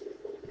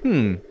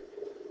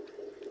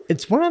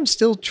 It's one I'm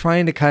still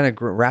trying to kind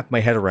of wrap my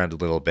head around a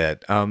little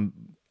bit.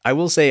 I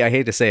will say, I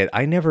hate to say it,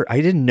 I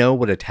didn't know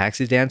what a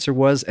taxi dancer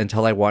was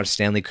until I watched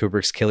Stanley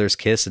Kubrick's Killer's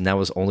Kiss, and that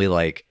was only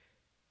like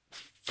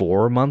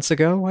 4 months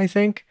ago, I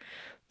think.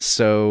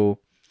 So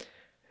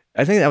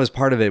I think that was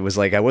part of it, was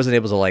like I wasn't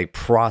able to like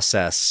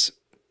process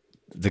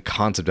the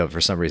concept of it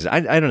for some reason.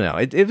 I don't know.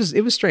 It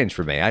was strange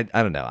for me. I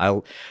don't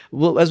know.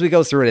 As we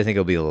go through it, I think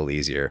it'll be a little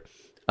easier.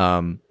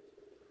 But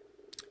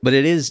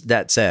it is,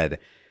 that said,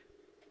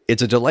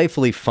 it's a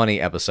delightfully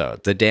funny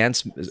episode. The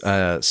dance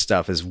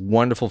stuff is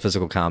wonderful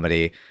physical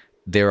comedy.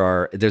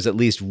 There's at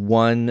least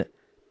one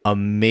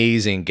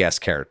amazing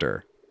guest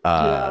character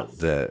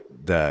that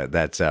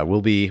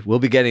we'll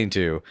be getting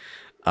to.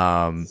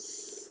 And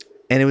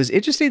it was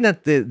interesting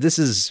that this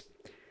is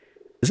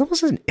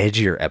almost an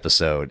edgier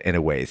episode in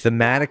a way.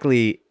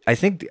 Thematically, I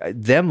think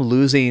them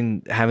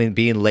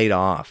being laid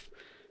off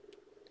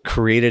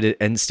created an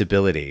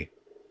instability.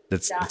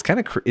 It's kind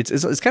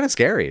of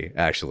scary,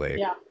 actually.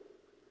 Yeah.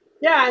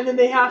 Yeah, and then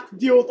they have to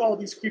deal with all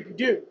these creepy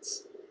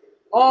dudes.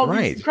 All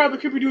these incredibly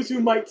creepy dudes who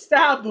might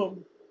stab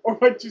them or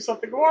might do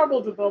something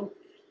horrible to them.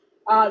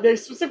 They're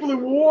specifically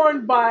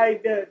warned by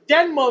the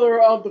den mother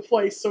of the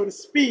place, so to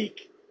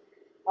speak,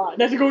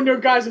 not to go near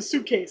guys with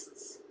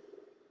suitcases.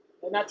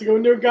 And not to go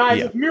near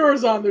guys with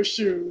mirrors on their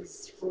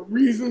shoes for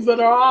reasons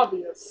that are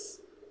obvious.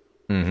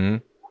 Mm-hmm.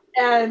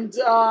 And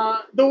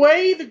the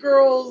way the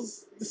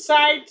girls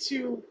decide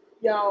to,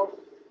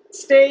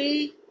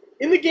 stay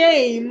in the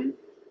game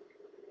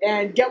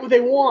and get what they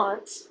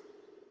want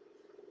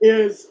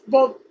is,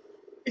 well,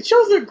 it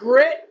shows their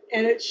grit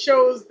and it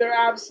shows their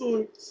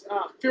absolute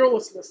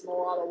fearlessness in a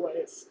lot of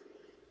ways.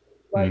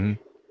 Like,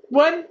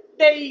 when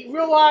they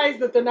realize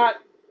that they're not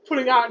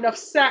putting out enough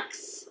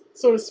sex,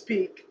 so to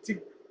speak, to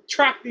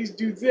track these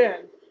dudes in,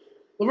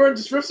 Laverne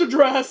just rips her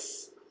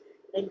dress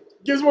and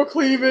gives more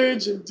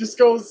cleavage and just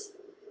goes,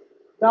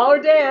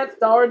 dollar dance,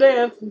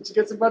 and she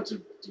gets a bunch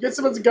of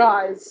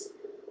guys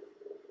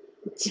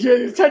to get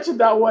attention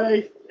that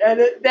way,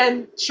 and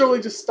then Shirley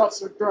just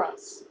stuffs her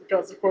dress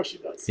because of course she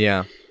does.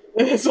 Yeah.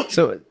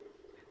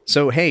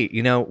 So hey,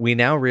 we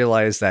now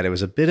realize that it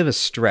was a bit of a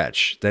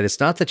stretch. That it's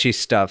not that she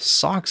stuffed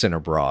socks in her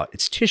bra;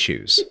 it's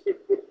tissues.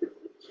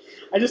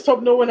 I just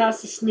hope no one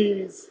has to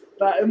sneeze.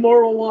 That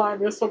immoral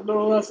line. I just hope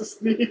no one has to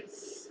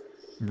sneeze.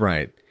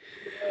 Right.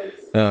 Yes.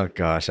 Oh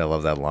gosh, I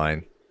love that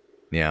line.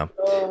 Yeah.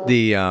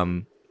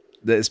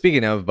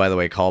 Speaking of, by the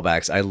way,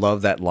 callbacks, I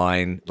love that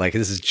line. Like,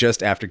 this is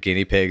just after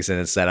guinea pigs, and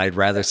it's that I'd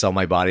rather sell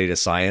my body to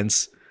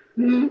science.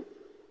 Mm-hmm.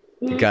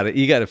 You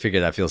gotta figure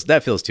that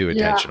feels too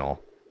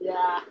intentional.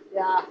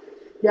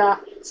 Yeah.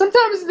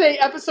 Sometimes the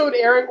episode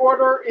airing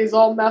order is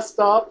all messed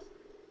up,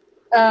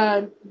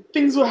 and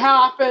things will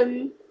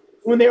happen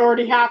when they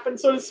already happened,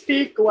 so to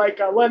speak. Like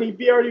Lenny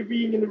already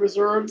being in the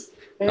reserves,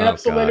 and an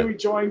episode later he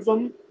joins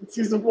them in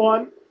season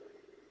 1.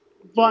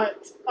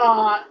 But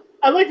I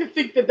like to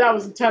think that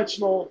was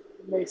intentional.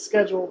 They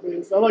schedule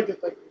these. I like to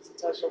think it was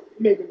intentional.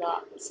 Maybe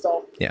not, but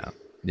still. Yeah.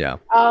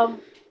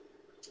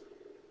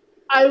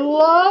 I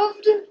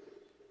loved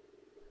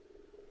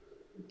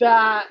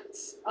that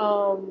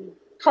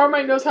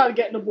Carmine knows how to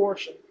get an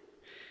abortion.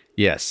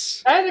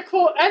 Yes. And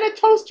a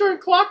toaster and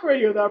clock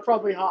radio that are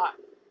probably hot.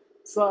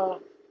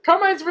 So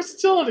Carmine's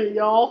versatility,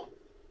 y'all.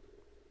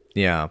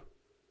 Yeah.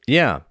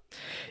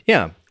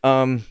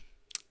 I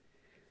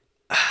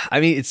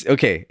mean, it's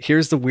okay.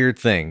 Here's the weird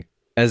thing.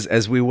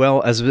 As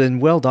been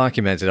well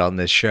documented on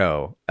this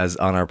show, as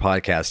on our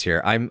podcast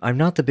here, I'm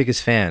not the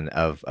biggest fan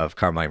of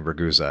Carmine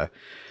Burguza.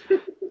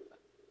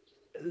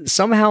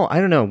 Somehow, I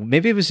don't know.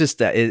 Maybe it was just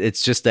that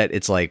it's just that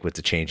it's like with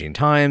the changing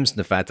times and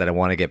the fact that I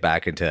want to get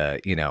back into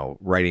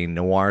writing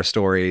noir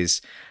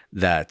stories.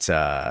 That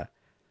I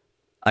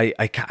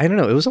don't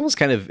know. It was almost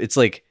kind of, it's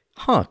like,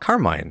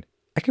 Carmine,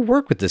 I can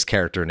work with this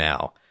character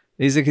now.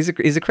 He's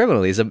a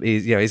criminal.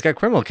 He's got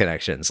criminal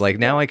connections. Like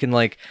now I can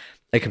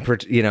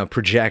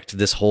project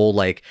this whole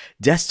like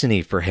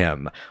destiny for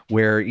him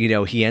where,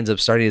 he ends up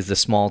starting as the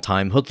small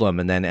time hoodlum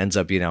and then ends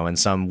up, in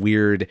some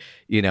weird,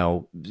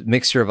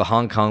 mixture of a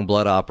Hong Kong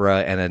blood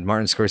opera and a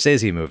Martin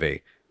Scorsese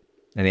movie.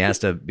 And he has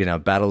to,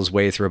 battle his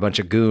way through a bunch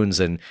of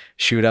goons and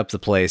shoot up the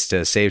place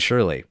to save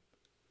Shirley.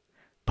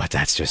 But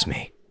that's just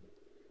me.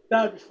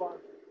 That'd be fun.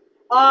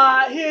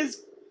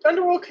 His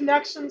underworld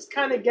connections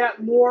kind of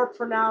get more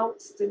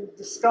pronounced and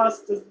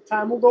discussed as the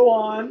time will go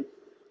on.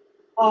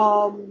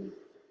 By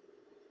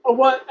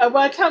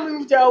the time we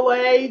move to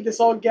LA, this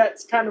all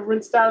gets kind of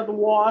rinsed out of the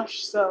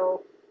wash,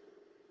 so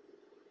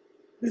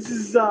this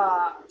is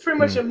pretty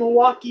much a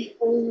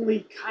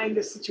Milwaukee-only kind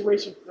of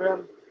situation for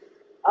him.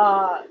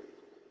 I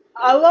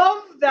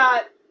love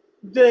that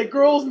the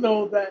girls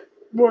know that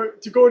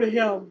to go to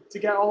him to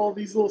get all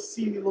these little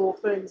seedy little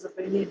things if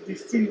they need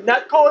these seedy.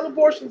 Not calling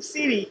abortion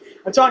seedy.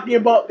 I'm talking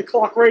about the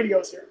clock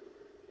radios here.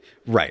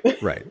 Right.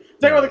 Talking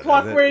about the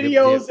clock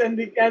radios and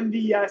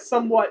the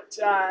somewhat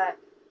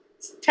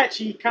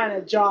tetchy kind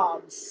of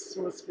jobs,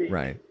 so to speak.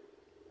 Right.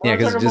 Yeah,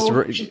 because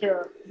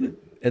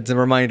it's a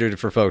reminder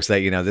for folks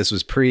that this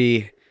was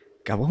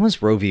God, when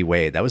was Roe v.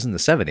 Wade? That was in the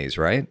 70s,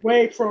 right?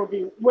 Way pre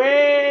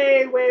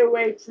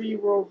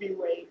Roe v.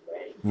 Wade.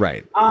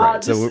 Right.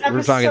 So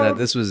we're talking that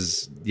this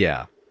was,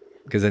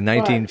 because in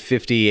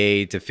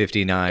 1958 to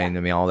 59, I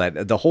mean, all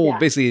that, the whole,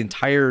 basically the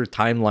entire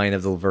timeline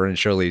of the Laverne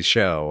Shirley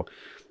show,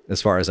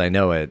 as far as I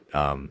know it,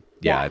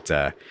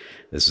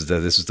 this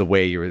was the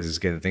way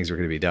things were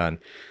going to be done.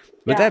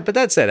 But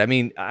that said, I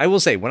mean, I will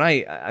say when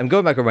I'm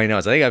going back over my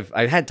notes, I think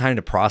I've had time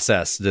to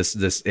process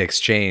this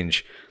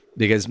exchange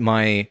because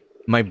my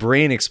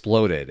brain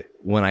exploded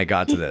when I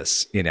got to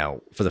this,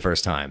 for the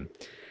first time,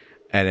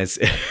 and it's.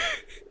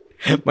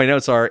 My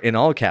notes are in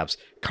all caps,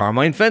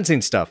 Carmine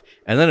fencing stuff,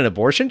 and then an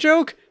abortion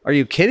joke? Are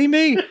you kidding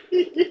me?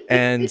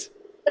 And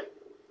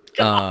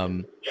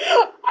nobody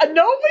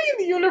in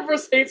the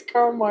universe hates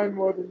Carmine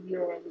more than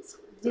you.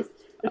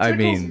 I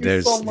mean,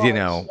 there's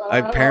so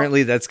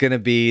apparently that's gonna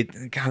be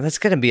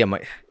on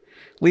my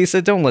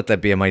Lisa. Don't let that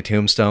be on my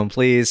tombstone,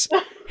 please.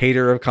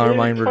 Hater of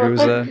Carmine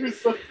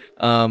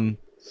Burguza.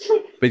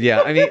 But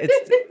yeah, I mean,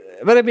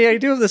 But I mean, I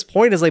do have this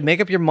point is like, make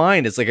up your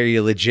mind. It's like, are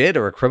you legit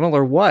or a criminal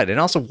or what? And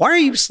also, why are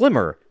you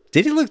slimmer?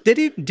 Did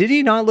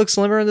he not look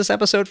slimmer in this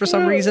episode for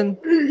some reason?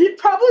 He'd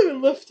probably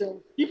been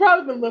lifting.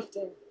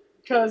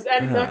 Because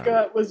Eddie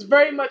Mecca was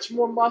very much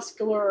more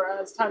muscular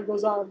as time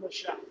goes on in the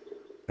show.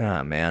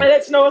 Oh, man. And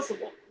it's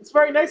noticeable. It's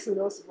very nicely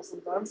noticeable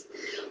sometimes.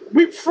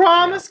 We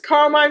promise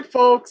Carmine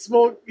folks,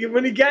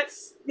 when he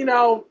gets,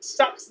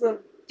 stops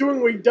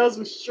doing what he does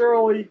with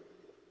Shirley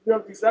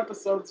throughout these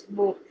episodes,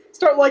 we'll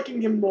start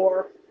liking him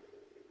more.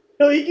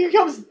 He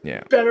becomes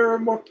better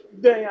and more,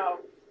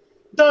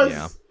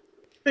 does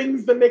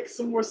things that make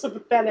him more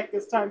sympathetic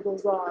as time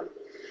goes on.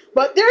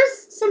 But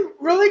there's some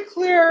really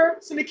clear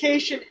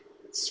syndication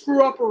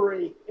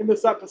screw-uppery in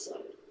this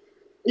episode.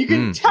 You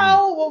can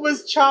tell what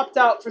was chopped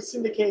out for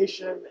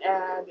syndication,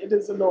 and it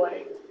is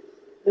annoying.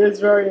 It is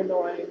very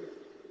annoying.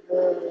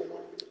 Very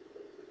annoying.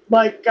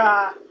 Like,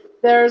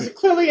 there's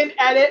clearly an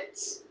edit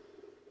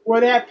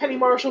where they have Penny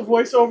Marshall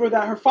voiceover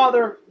that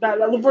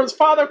Laverne's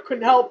father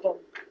couldn't help them.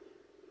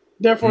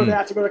 Therefore, they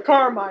have to go to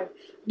Carmine.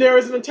 There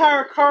is an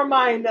entire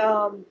Carmine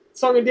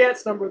song and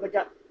dance number that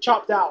got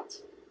chopped out.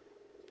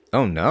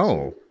 Oh,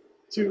 no.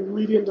 To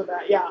lead into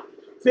that, yeah.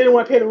 So they didn't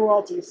want to pay the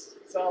royalties,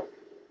 so.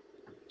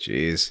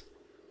 Jeez.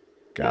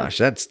 Gosh,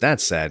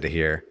 that's sad to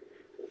hear.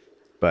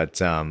 But,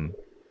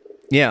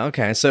 yeah,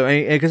 okay. So,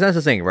 because that's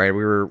the thing, right?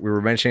 We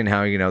were mentioning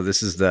how,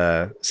 this is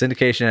the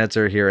syndication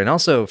editor here. And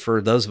also,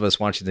 for those of us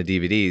watching the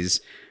DVDs,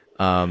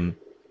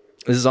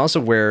 this is also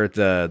where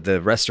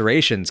the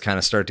restorations kind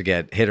of start to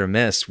get hit or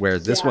miss, where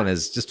this one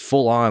is just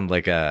full on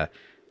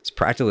it's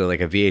practically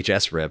like a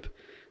VHS rip.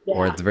 Yeah.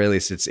 Or at the very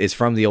least, it's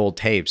from the old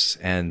tapes,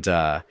 and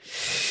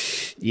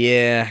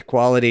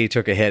quality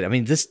took a hit. I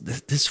mean,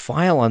 this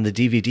file on the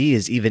DVD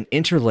is even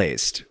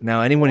interlaced.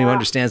 Now, anyone who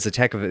understands the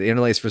tech of it,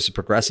 interlaced versus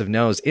progressive,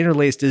 knows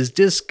interlaced is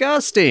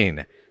disgusting.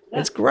 Yeah.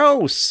 It's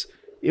gross.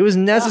 It was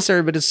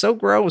necessary, but it's so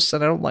gross,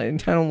 and I don't like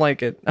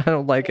it. I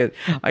don't like it.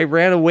 I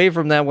ran away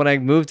from that when I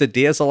moved to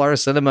DSLR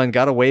cinema and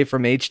got away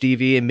from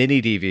HDV and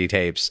mini DV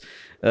tapes.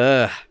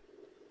 Ugh.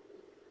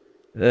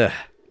 Yeah.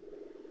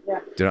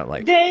 Do not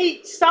like.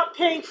 They stopped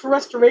paying for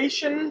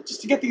restoration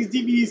just to get these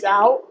DVDs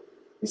out.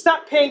 They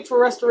stopped paying for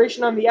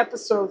restoration on the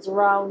episodes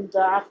around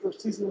after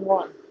season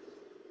 1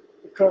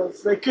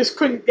 because they just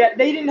couldn't get.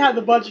 They didn't have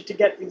the budget to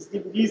get these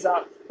DVDs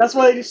out. That's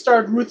why they just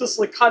started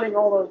ruthlessly cutting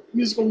all the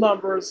musical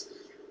numbers,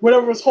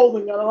 whatever was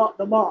holding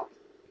them up.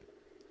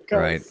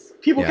 Because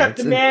people kept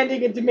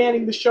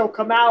demanding the show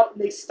come out,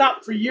 and they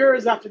stopped for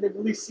years after they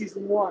released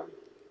season 1.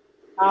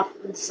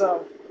 And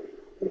so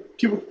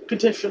people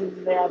petitioned,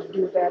 and they had to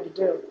do what they had to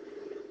do.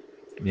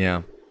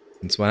 Yeah,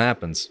 that's what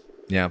happens.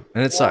 Yeah,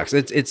 and it sucks.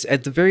 It's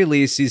at the very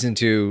least, season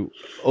 2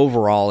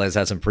 overall has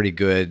had some pretty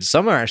good.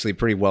 Some are actually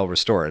pretty well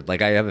restored.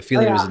 Like I have a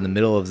feeling it was in the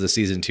middle of the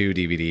season 2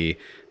 DVD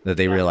that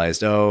they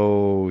realized,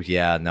 no,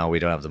 we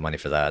don't have the money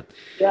for that.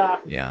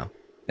 Yeah,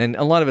 and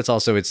a lot of it's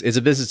also it's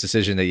a business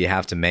decision that you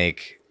have to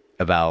make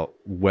about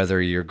whether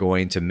you're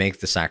going to make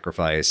the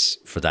sacrifice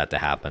for that to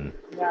happen.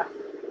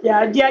 You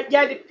had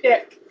to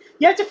pick.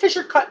 You had to fish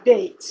or cut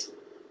bait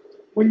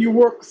when you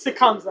work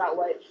sitcoms that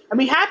way. I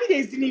mean, Happy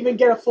Days didn't even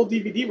get a full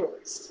DVD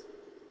released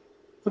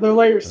for their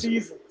later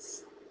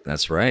seasons.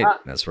 That's right.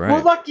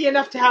 We're lucky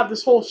enough to have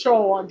this whole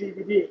show on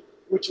DVD,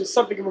 which is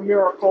something of a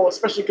miracle,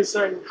 especially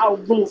considering how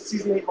little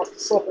season 8 must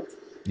have sold.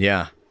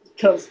 Yeah.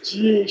 Because,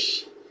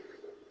 geesh.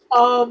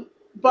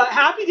 But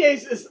Happy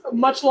Days is a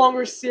much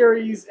longer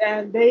series,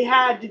 and they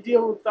had to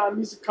deal with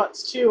music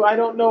cuts, too. I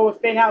don't know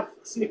if they have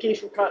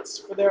syndication cuts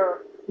for their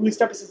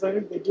released episodes. I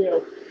think they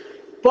do.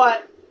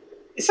 But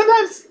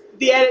sometimes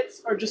the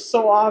edits are just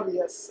so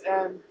obvious,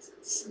 and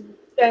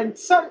in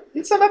some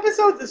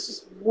episodes it's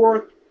just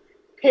worth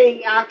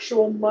paying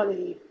actual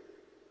money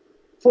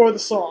for the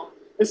song.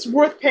 It's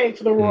worth paying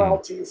for the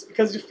royalties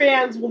because your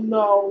fans will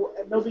know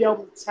and they'll be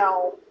able to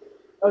tell,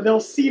 or they'll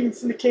see it in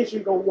syndication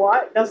and go,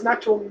 "What? That's an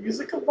actual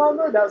musical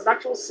number? That was an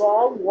actual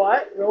song?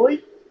 What?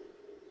 Really?"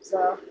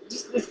 So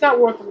it's not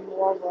worth it in the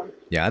long run.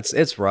 Yeah,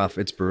 it's rough.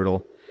 It's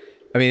brutal.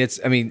 I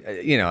mean,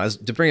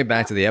 to bring it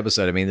back to the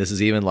episode, I mean, this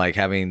is even like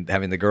having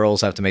the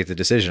girls have to make the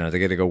decision. Are they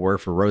going to go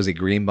work for Rosie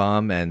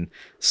Greenbaum and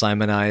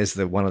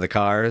Simonize one of the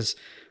cars?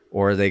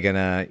 Or are they going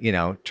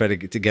to, try to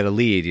get a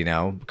lead,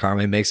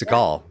 Carmine makes a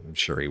call. I'm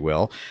sure he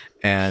will.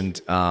 And,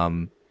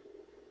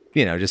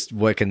 just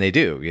what can they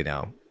do,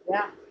 Yeah.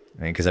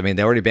 I mean, because,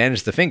 they already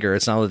bandaged the finger.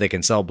 It's not that they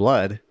can sell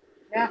blood.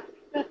 Yeah.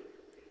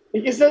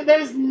 Because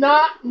there's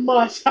not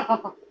much...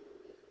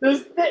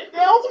 There's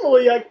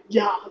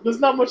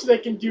not much they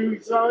can do.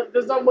 So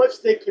there's not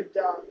much they could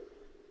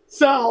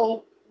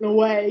sell in a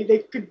way. They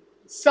could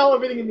sell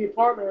everything in the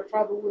apartment. It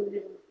probably wouldn't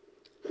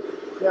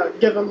even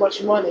give them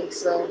much money.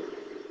 So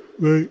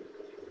right.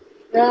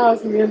 Yeah,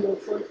 it's in the end of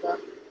it like that.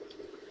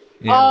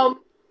 Yeah.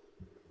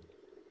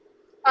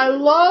 I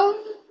love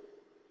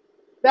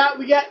that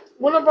we get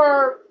one of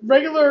our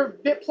regular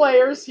bit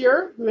players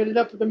here who ended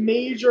up with a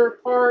major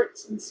part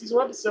in the season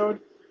 1 episode.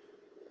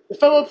 The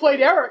fellow who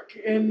played Eric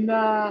in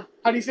How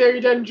Do You Say Are You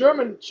Dead in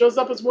German shows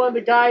up as one of the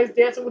guys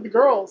dancing with the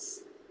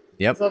girls.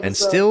 Yep, and it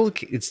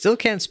still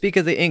can't speak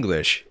of the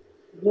English.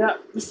 Yeah,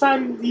 this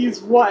time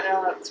he's what?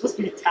 Supposed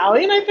to be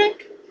Italian, I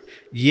think.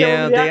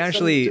 Yeah, they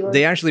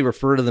actually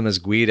refer to them as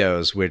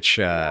Guidos, which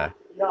I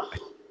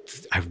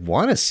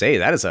want to say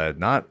that is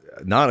not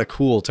a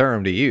cool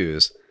term to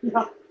use.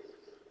 Yeah.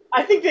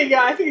 I think they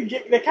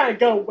kind of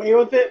got away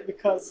with it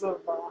because of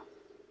the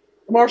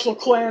Marshall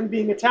clan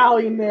being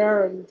Italian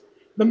there, and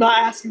them not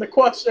asking the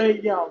question.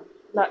 You know,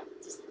 not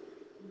just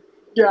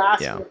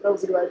asking if that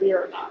was a good idea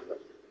or not. But,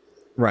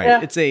 right.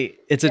 Yeah.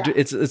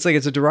 It's like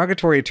a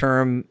derogatory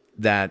term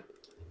that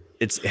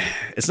it's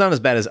not as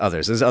bad as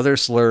others. There's other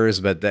slurs,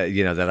 but that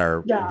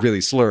are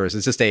really slurs.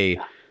 It's just it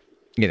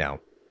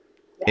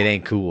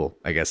ain't cool,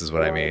 I guess is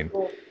what I mean.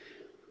 Cool.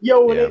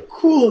 Yo, it ain't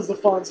cool as the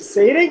Fonz would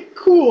say. It ain't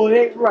cool. It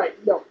ain't right.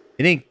 Yo.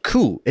 It ain't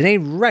cool. It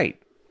ain't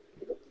right.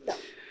 No,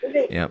 it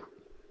ain't. Yep.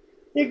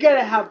 You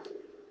gotta have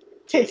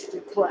taste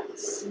and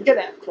class. You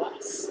gotta have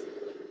class.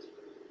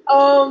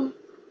 I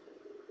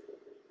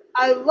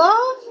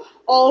love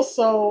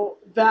also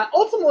that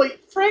ultimately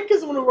Frank is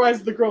the one who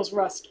rises to the girl's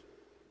rescue.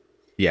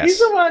 Yes. He's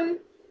the one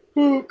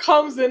who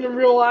comes in and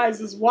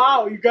realizes,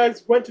 wow, you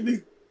guys went to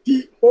these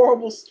deep,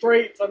 horrible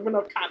straits. I'm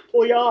gonna kind of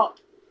pull you up.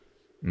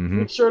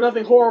 Make sure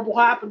nothing horrible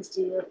happens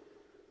to you.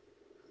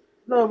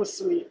 No, it was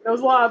sweet. There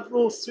was a lot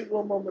of sweet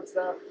little moments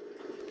there.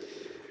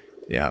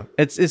 Yeah,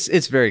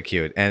 it's very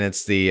cute, and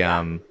it's the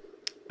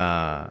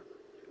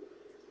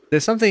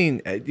there's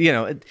something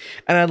and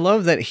I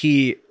love that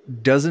he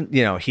doesn't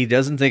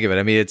think of it.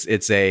 I mean,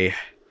 it's a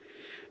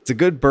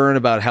good burn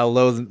about how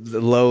low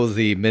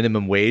the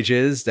minimum wage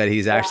is. That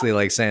he's actually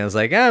like saying it's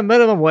like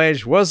minimum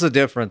wage. What's the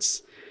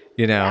difference?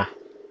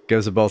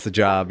 Gives them both a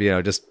job.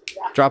 Just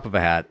drop of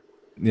a hat.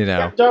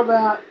 Drop of a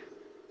hat.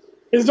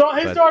 His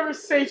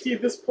daughter's safety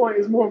at this point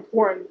is more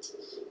important.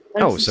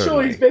 And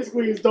certainly. Shirley's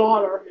basically his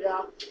daughter.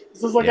 Yeah.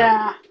 It's just like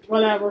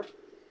whatever.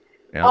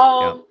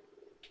 Yeah.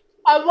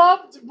 I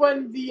loved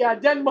when the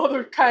den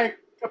mother kind of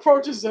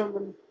approaches him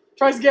and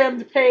tries to get him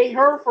to pay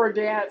her for a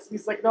dance. And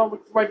he's like, no,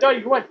 look, for my daughter,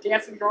 you want to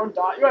dance with your own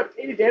daughter? You want to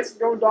pay to dance with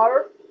your own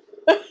daughter?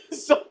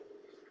 So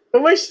the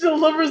way she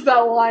delivers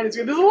that line is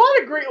good. There's a lot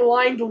of great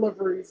line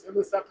deliveries in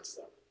this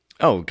episode.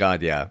 Oh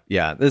God, yeah.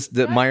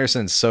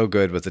 Meyerson's so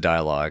good with the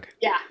dialogue.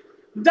 Yeah,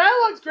 the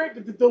dialogue's great,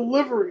 but the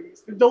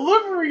deliveries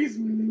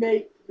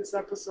make this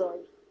episode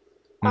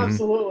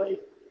absolutely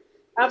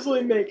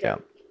make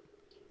it.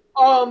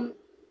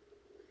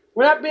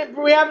 We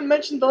haven't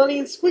mentioned the Lenny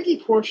and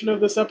Squiggy portion of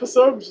this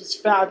episode, which is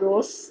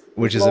fabulous.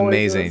 Which is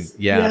amazing.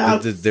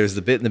 There's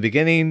the bit in the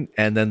beginning,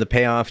 and then the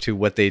payoff to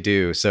what they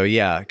do. So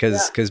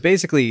because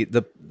basically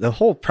the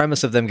whole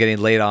premise of them getting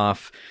laid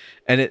off.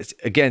 And it's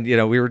again,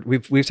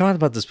 we've talked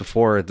about this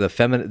before.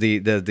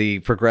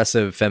 The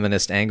progressive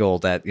feminist angle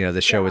that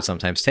the show would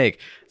sometimes take.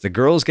 The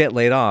girls get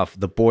laid off,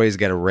 the boys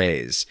get a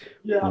raise,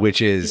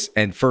 which is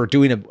and for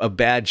doing a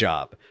bad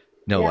job,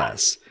 no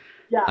less.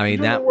 Yeah, I mean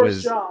that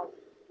was job,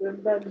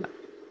 and then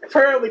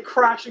apparently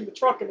crashing the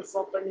truck into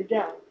something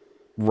again.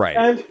 Right,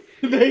 and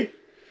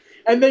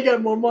they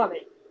get more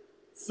money.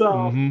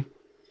 So,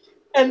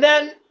 and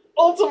then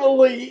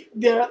ultimately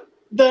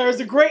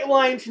there's a great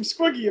line from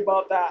Squiggy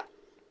about that.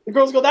 The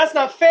girls go, "That's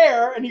not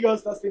fair," and he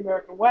goes, "That's the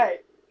American way."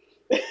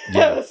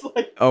 Yeah. It's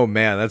like, oh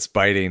man, that's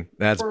biting.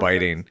 That's perfect.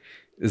 Biting.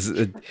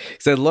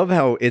 So I love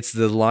how it's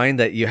the line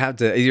that you have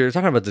to. You're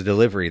talking about the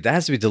delivery. That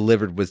has to be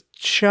delivered with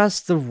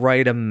just the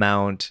right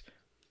amount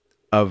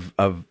of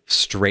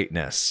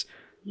straightness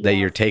that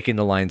you're taking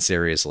the line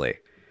seriously.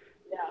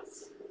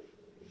 Yes.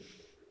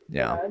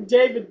 Yeah. And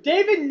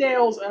David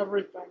nails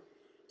everything.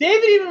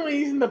 David, even when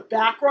he's in the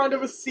background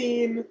of a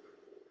scene,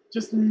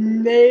 just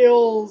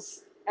nails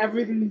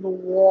everything in the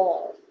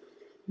wall.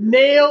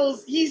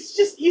 He's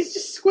just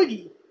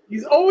Squiggy.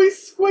 He's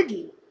always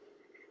Squiggy.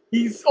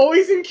 He's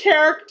always in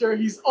character.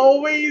 He's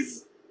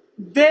always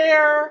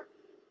there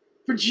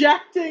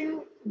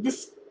projecting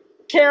this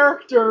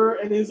character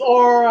and his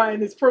aura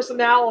and his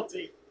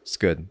personality. It's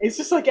good. It's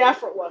just like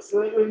effortless.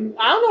 And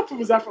I don't know if it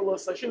was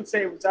effortless. I shouldn't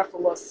say it was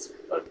effortless,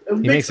 but it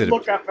makes it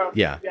look effortless.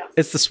 Yeah. Yes.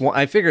 It's the swan.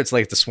 I figure it's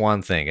like the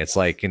swan thing. It's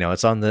like,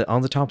 it's on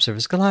the top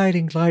surface,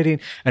 gliding. And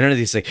none of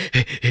these like,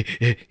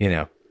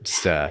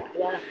 just what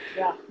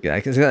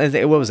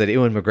was it?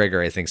 Ewan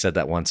McGregor, I think, said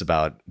that once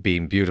about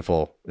being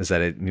beautiful is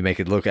that you make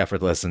it look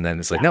effortless, and then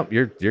it's like, nope,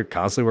 you're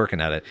constantly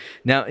working at it.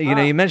 Now,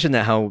 you mentioned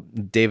that how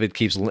David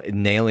keeps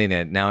nailing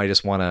it. Now I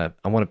want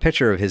a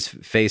picture of his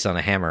face on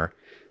a hammer.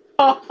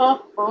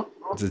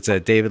 It's a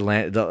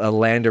a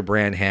Lander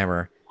brand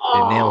hammer.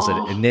 It nails it.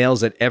 It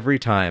nails it every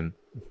time.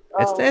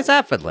 It's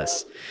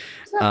effortless.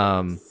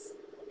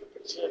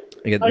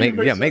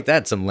 Make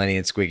that some Lenny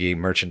and Squiggy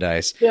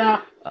merchandise.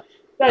 Yeah.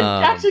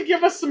 Actually,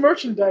 give us some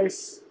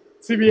merchandise,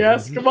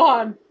 CBS. Come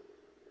on.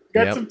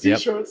 Got some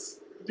T-shirts.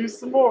 Do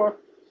some more.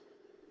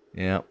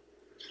 Yeah.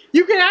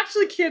 You can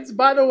actually, kids,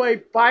 by the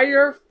way, buy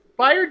your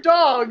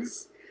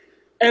dogs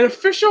an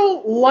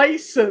official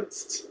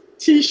licensed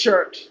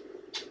T-shirt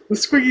with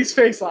Squiggy's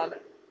face on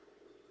it.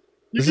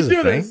 You can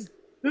do this.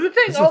 There's a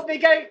thing.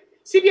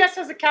 CBS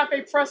has a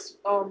Cafe Press,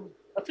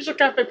 official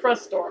Cafe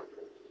Press store.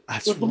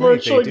 That's with right, Laverne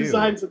they Shirley do.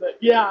 designs in it.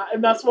 Yeah,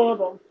 and that's one of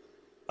them.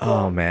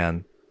 Oh,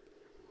 man.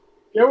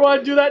 You ever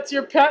want to do that to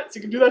your pets?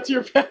 You can do that to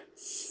your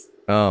pets.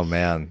 Oh,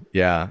 man.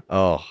 Yeah.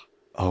 Oh,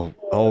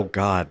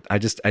 God. I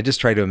just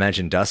try to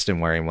imagine Dustin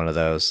wearing one of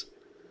those.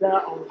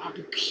 That'd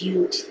be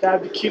cute.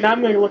 That'd be cute. Now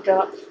I'm going to look it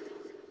up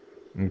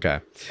Okay.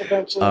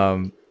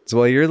 eventually. So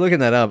while you're looking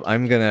that up,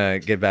 I'm gonna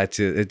get back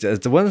to it.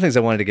 It's one of the things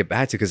I wanted to get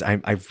back to because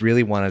I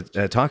really want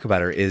to talk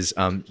about her is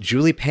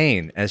Julie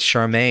Payne as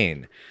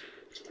Charmaine.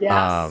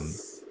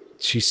 Yes.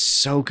 She's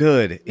so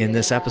good in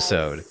this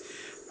episode.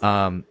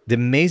 The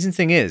amazing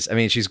thing is, I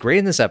mean, she's great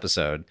in this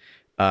episode.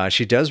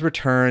 She does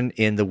return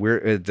in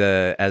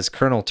the as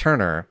Colonel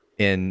Turner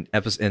in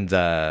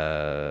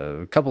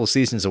the couple of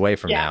seasons away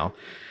from now,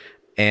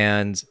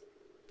 and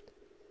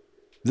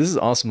this is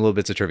awesome little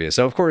bits of trivia.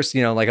 So, of course,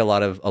 you know, like a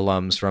lot of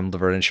alums from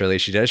Laverne and Shirley,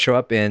 she does show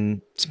up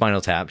in Spinal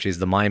Tap. She's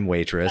the mime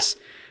waitress,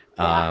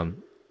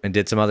 and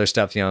did some other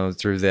stuff, you know,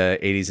 through the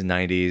 80s and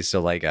 90s.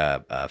 So, like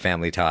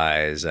Family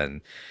Ties,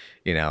 and,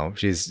 you know,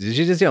 she just,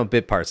 you know,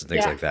 bit parts and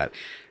things like that.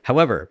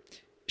 However,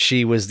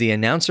 she was the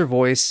announcer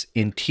voice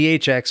in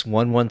THX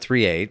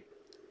 1138,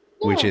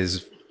 which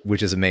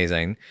is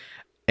amazing.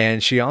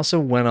 And she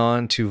also went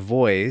on to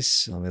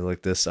voice, let me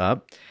look this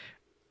up,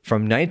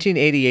 from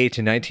 1988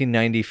 to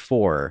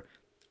 1994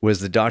 was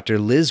the Dr.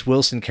 Liz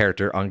Wilson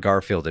character on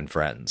Garfield and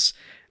Friends,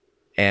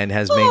 and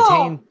has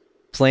maintained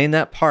playing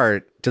that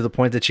part to the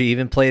point that she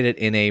even played it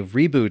in a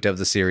reboot of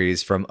the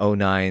series from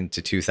 2009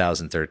 to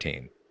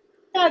 2013.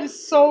 That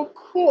is so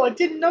cool. I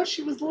didn't know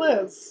she was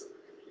Liz.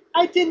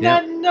 I did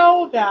not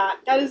know that.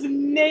 That is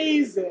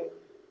amazing.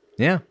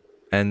 Yeah.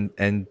 And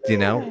you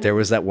know, there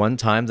was that one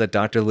time that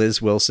Dr.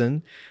 Liz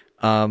Wilson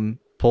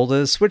pulled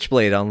a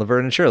switchblade on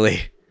Laverne and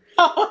Shirley.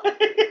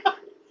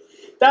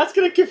 That's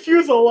going to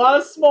confuse a lot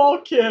of small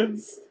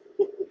kids.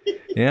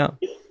 Yeah.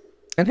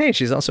 And hey,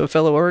 she's also a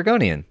fellow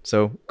Oregonian.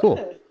 So cool.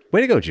 Yeah. Way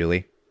to go,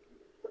 Julie.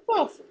 That's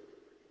awesome.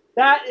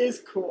 That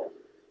is cool.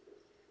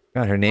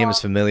 God, her name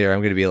is familiar. I'm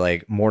going to be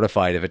like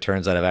mortified if it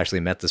turns out I've actually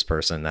met this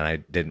person and I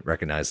didn't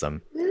recognize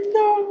them.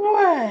 No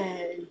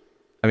way.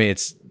 I mean,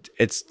 it's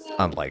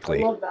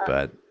unlikely. I love that.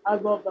 But I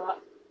love that.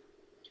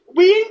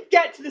 We didn't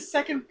get to the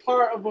second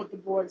part of what the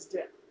boys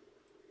did.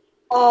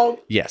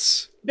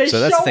 Yes.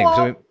 So that's the thing.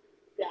 So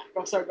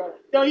sorry, go ahead.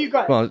 No, you go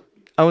ahead. Well,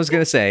 I was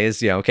going to say is,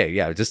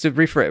 just to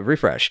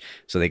refresh.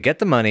 So they get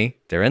the money.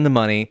 They're in the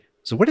money.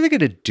 So what are they going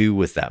to do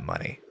with that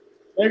money?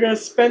 They're going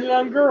to spend it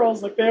on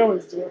girls like they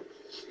always do.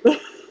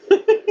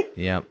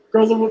 Yeah.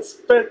 Girls will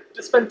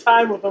spend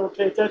time with them or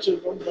pay attention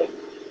to them,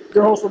 but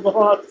girls are the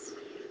hots.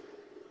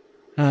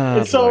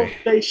 And so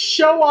they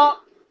show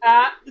up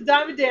at the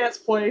Diamond Dance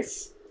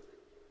place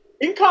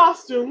in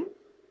costume.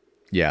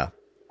 Yeah.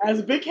 As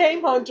a big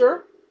game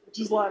hunter, which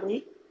is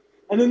Lenny,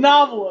 and the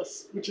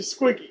novelist, which is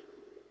Squiggy.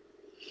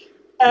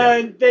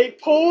 And they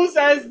pose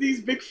as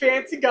these big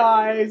fancy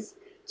guys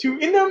to,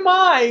 in their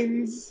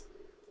minds,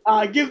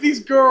 give these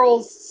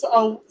girls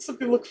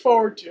something to look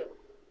forward to.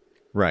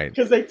 Right.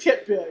 Because they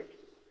tip big,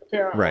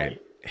 apparently.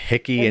 Right.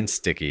 Hickey and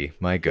Sticky.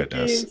 My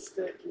goodness. Hickey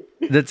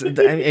and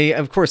Sticky. I mean,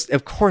 of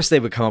course they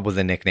would come up with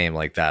a nickname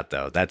like that,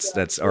 though.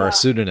 That's or a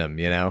pseudonym,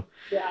 you know?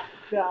 Yeah.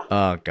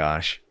 Oh,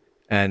 gosh.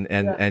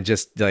 And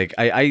just like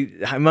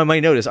my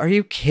note is, are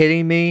you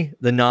kidding me?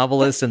 The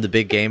novelist and the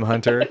big game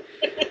hunter.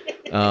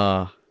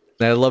 And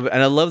I love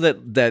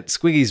that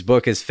Squiggy's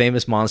book is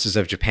Famous Monsters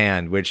of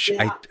Japan, which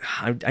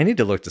I need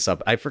to look this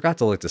up. I forgot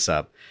to look this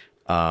up.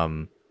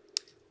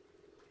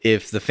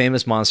 If the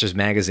Famous Monsters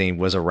magazine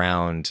was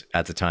around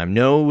at the time.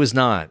 No, it was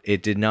not.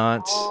 It did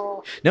not.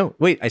 Oh. No,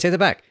 wait, I take that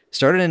back.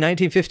 Started in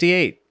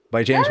 1958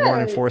 by James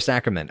Warren and Forrest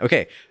Ackerman.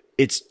 Okay,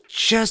 it's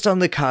just on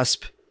the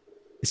cusp.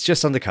 It's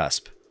just on the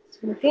cusp.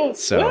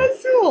 So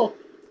that's cool.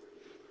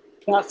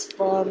 That's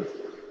fun.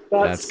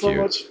 That's so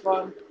cute. Much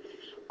fun.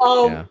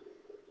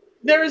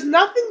 There is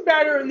nothing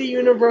better in the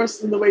universe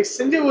than the way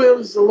Cindy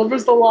Williams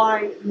delivers the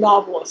line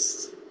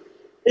 "novelist."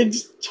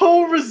 It's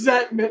total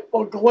resentment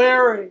or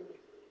glaring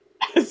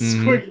at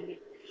Squiggy.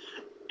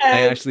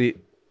 And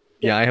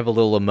I have a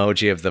little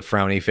emoji of the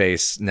frowny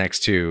face next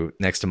to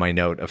my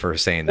note of her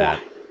saying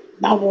that.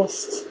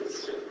 Novelist.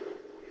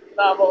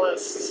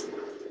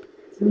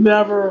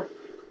 Never.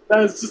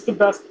 That is just the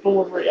best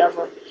delivery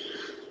ever.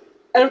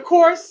 And of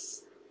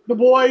course, the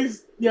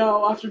boys,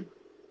 after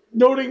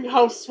noting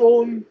how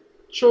swollen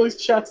Shirley's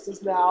chest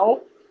is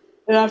now,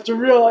 and after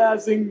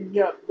realizing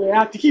they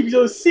have to keep each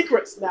other's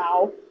secrets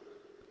now,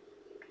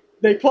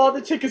 they pull out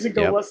the tickets and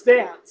go, let's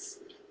dance.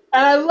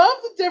 And I love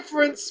the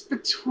difference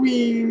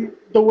between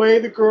the way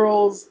the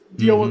girls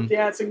deal with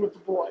dancing with the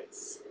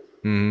boys.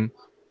 Mm-hmm.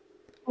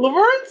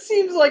 Laverne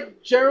seems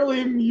like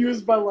generally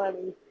amused by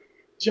Lenny.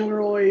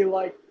 Generally,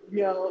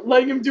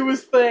 letting him do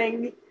his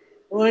thing,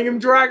 letting him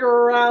drag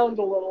her around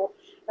a little.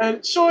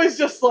 And Shirley's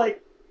just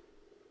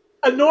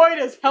annoyed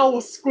as hell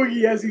with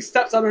Squiggy as he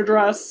steps on her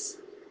dress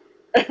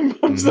and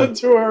bumps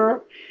into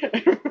her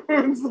and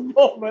ruins the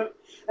moment.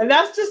 And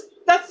that's just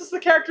the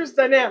character's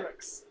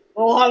dynamics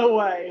in a lot of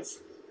ways.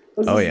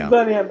 This is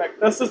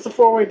dynamic. That's just a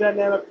four-way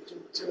dynamic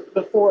between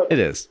the four of them.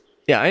 It is.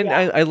 Yeah,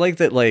 I like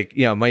that. Like,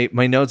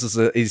 my notes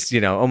is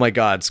oh my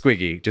God,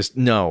 Squiggy, just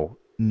no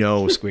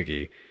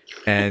Squiggy,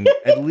 and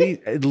at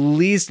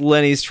least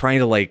Lenny's trying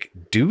to like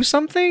do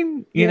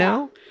something, you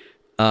know.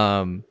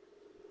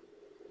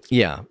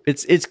 Yeah,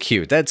 it's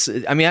cute. I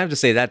have to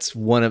say that's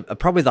one of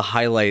probably the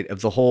highlight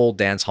of the whole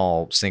dance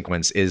hall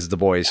sequence is the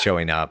boys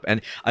showing up,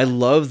 and I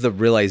love the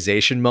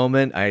realization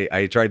moment.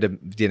 I tried to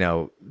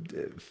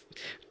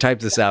type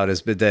this out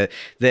as the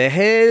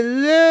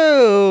hello,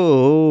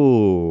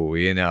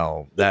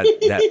 that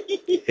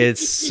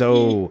it's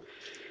so.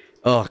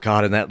 Oh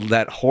God, and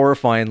that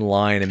horrifying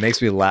line, it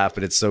makes me laugh,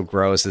 but it's so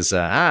gross. Is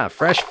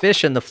fresh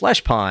fish in the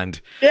flesh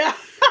pond. Yeah.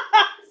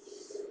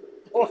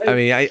 I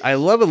mean, I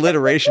love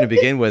alliteration to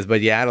begin with,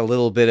 but you add a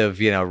little bit of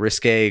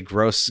risque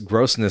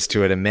grossness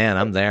to it, and man,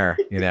 I'm there.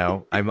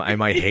 I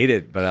might hate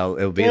it, but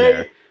it'll be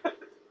there.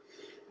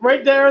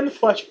 Right there in the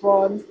flesh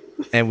pond.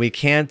 And we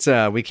can't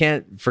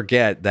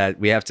forget that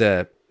we have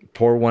to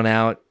pour one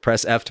out,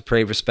 press F to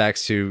pay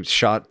respects to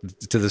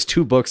those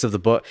two pages of the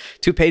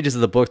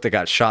book that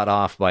got shot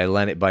off by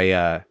Lenny.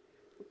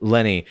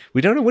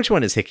 We don't know which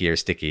one is Hickey or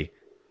Sticky.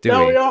 We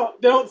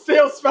don't. They don't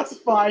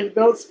specify.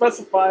 Don't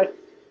specify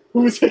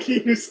who's Hickey,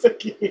 who's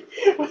Sticky.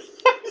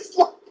 I just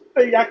love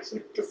they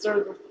actually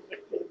concerned with the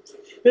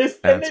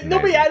nicknames.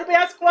 Nobody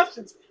asks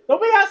questions.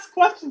 Nobody asks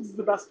questions is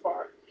the best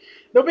part.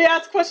 Nobody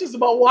asks questions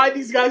about why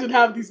these guys would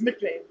have these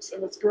nicknames,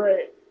 and it's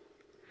great.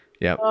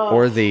 Yeah,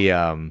 or the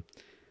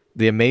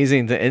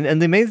amazing thing,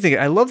 and the amazing thing,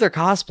 I love their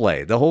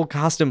cosplay. The whole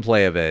costume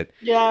play of it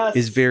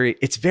is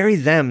it's very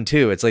them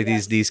too. It's like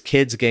these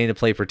kids getting to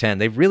play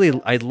pretend. I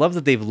love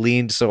that they've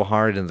leaned so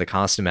hard into the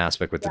costume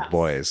aspect with the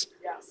boys.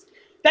 Yes,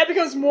 that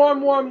becomes more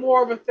and more and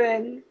more of a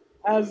thing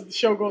as the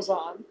show goes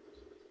on.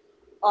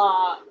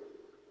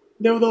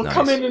 They'll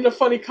come in a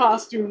funny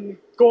costume,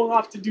 going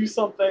off to do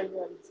something,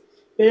 and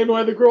they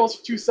annoy the girls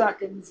for 2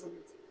 seconds. And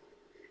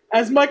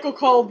as Michael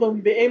called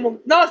them, the anal...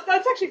 No,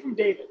 that's actually from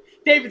David.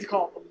 David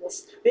called them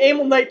this. The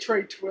anal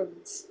nitrate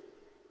twins.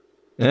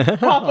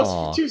 Pop us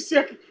for 2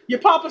 seconds. You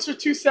pop us for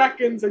 2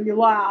 seconds and you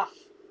laugh.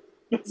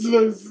 This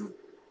was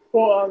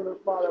what I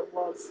thought it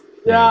was.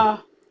 Yeah.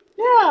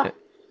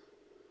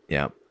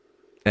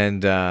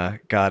 And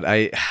God,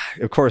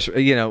 of course,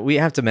 we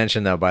have to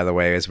mention though, by the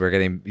way, as we're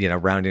getting,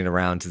 rounding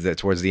around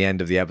towards the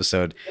end of the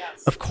episode,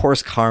 of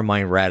course,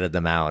 Carmine ratted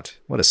them out.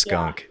 What a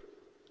skunk.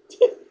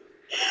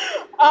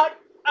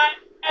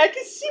 I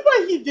can see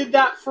why he did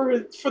that for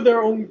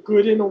their own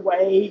good in a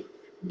way,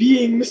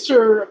 being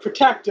Mr.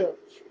 Protective,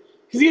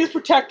 because he is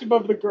protective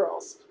of the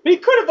girls. But he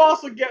could have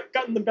also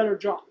gotten the better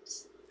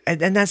jobs.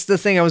 And that's the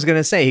thing I was going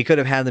to say. He could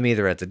have had them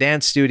either at the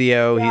dance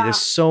studio. Yeah. There's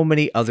so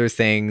many other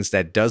things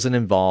that doesn't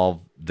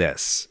involve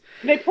this.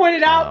 And they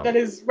pointed out that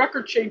his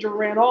record changer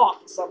ran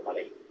off with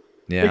somebody.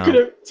 Yeah.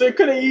 They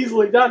could have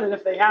easily done it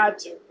if they had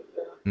to.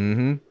 But,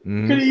 could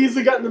have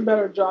easily gotten them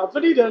better jobs,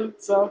 but he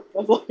didn't. So I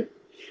was like,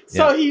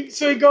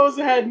 he goes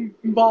ahead and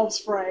involves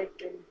Frank,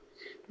 and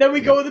then we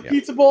go to the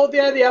pizza bowl at the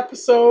end of the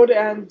episode,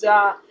 and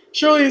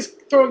Shirley is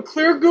throwing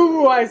clear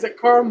Google eyes at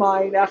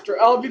Carmine after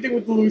everything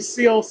with the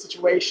Lucille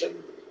situation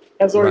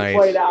has already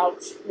played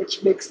out,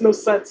 which makes no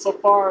sense so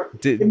far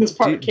in this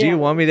part. Do you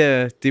want me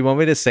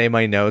to say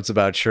my notes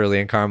about Shirley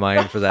and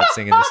Carmine for that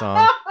singing the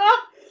song?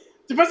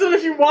 Depends on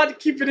if you want to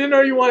keep it in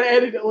or you want to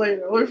edit it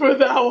later. Let me put it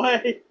that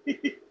way.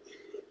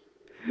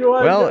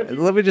 Well,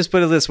 let me just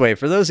put it this way.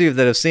 For those of you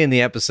that have seen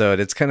the episode,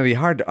 it's going to be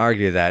hard to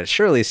argue that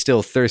Shirley's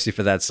still thirsty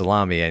for that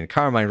salami, and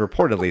Carmine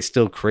reportedly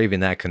still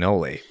craving that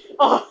cannoli.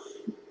 Oh,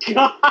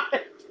 God.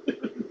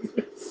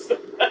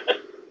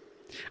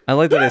 I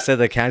like that I said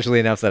that casually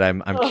enough that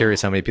I'm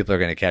curious how many people are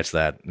going to catch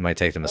that. It might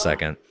take them a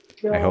second.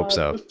 God. I hope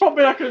so. It's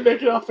probably not going to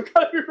make it off the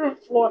cutting room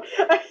floor.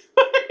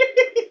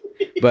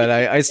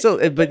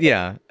 But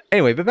yeah.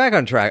 Anyway, but back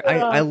on track.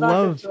 I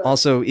love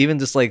also even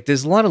just like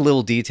there's a lot of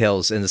little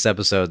details in this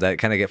episode that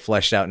kind of get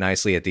fleshed out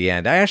nicely at the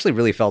end. I actually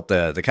really felt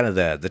the kind of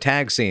the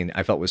tag scene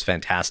I felt was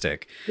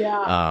fantastic.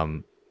 Yeah.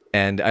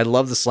 And I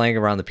love the slang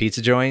around the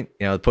pizza joint.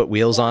 Put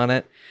wheels on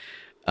it.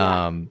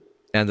 And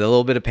the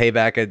little bit of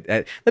payback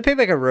the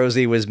payback at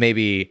Rosie was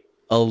maybe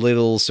a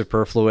little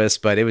superfluous,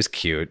 but it was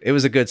cute. It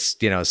was a good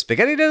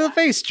spaghetti to the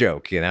face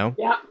joke. Yeah.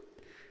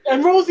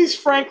 And Rosie's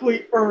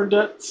frankly earned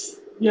it.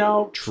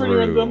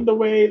 Treating them the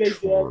way they did.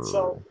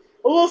 So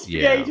a little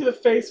spaghetti to the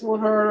face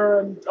won't hurt her,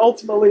 and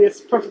ultimately it's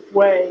a perfect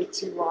way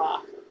to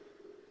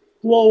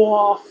blow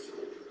off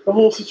the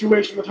whole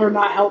situation with her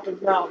not helping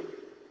them.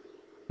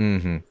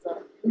 Mm-hmm.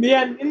 So in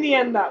the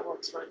end, that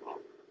works very well.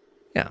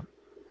 Yeah,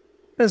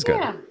 that's good.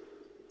 Yeah,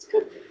 it's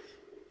good.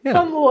 Yeah.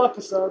 Fun little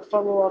episode.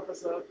 Fun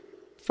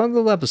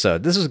little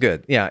episode. This is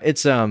good. Yeah,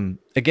 it's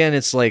again,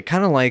 it's like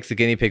kind of like the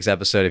guinea pigs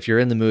episode. If you're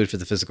in the mood for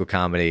the physical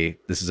comedy,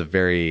 this is a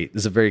very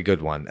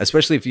good one.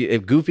 Especially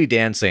if Goofy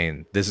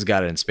dancing, this has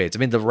got it in spades. I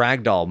mean, the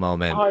ragdoll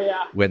moment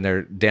when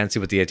they're dancing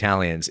with the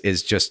Italians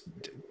is just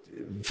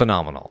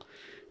phenomenal.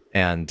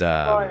 And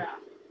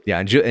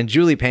and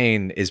Julie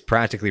Payne is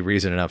practically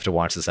reason enough to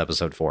watch this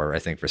episode for, I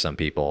think, for some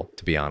people,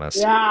 to be honest.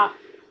 Yeah,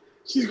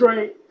 she's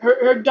great.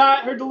 Her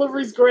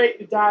delivery's great.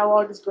 The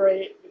dialogue is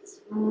great.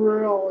 It's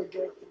really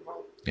good from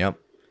her. Yep.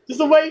 Just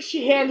the way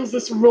she handles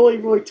this really,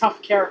 really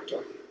tough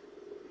character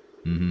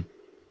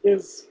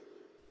is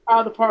out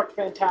of the park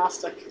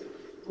fantastic.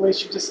 The way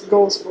she just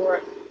goes for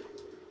it.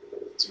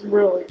 It's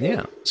really good.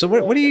 Yeah. So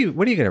what are you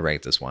gonna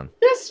rank this one?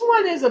 This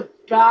one is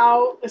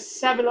about a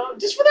 7.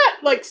 Just for that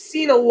like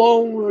scene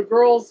alone where the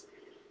girls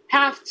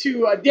have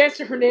to dance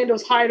to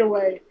Fernandes'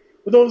 hideaway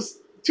with those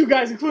two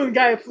guys, including the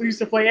guy who used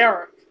to play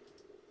Eric,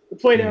 who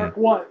played Eric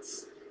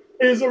once.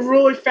 It is a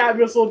really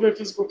fabulous little bit of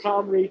physical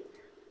comedy.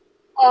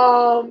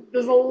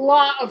 There's a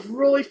lot of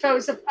really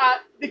fabulous stuff.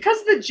 Because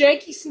of the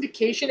janky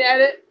syndication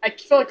edit, I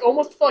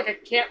almost feel like I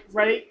can't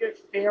rate it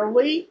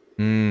fairly.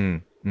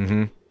 But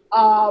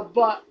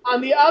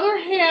on the other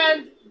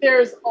hand,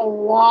 there's a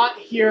lot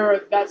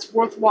here that's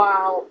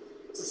worthwhile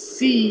to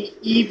see,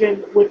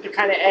 even with the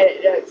kind of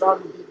edit that's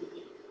on the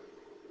DVD.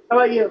 How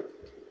about you?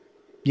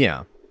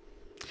 Yeah.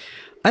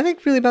 I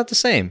think really about the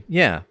same.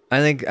 Yeah. I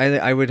think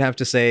I would have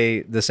to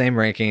say the same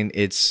ranking.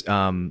 It's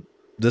the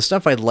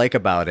stuff I like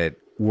about it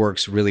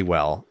works really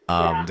well.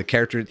 The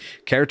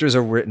characters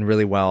are written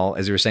really well.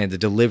 As you were saying, the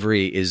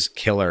delivery is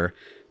killer.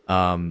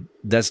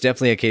 That's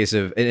definitely a case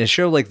of, in a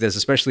show like this,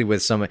 especially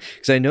with some,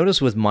 because I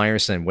noticed with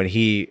Meyerson, when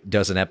he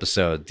does an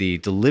episode, the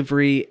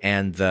delivery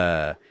and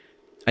I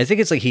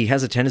think it's like he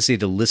has a tendency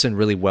to listen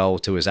really well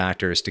to his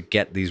actors to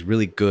get these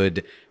really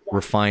good,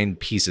 refined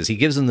pieces. He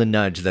gives them the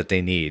nudge that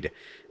they need,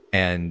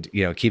 and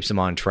keeps them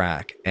on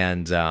track.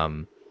 And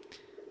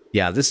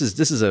this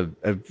is a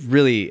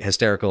really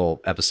hysterical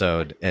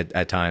episode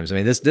at times. I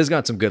mean, this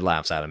got some good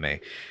laughs out of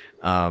me.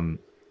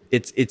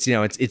 It's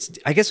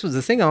I guess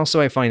the thing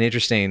also I find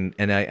interesting,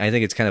 and I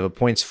think it's kind of a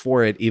points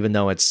for it, even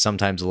though it's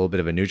sometimes a little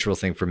bit of a neutral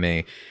thing for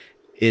me,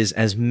 is,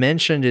 as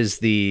mentioned, is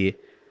the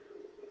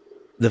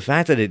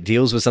fact that it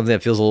deals with something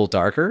that feels a little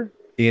darker,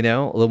 a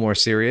little more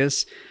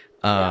serious,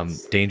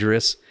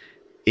 dangerous,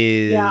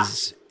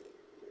 is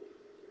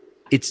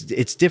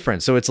it's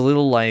different. So it's a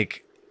little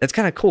like, it's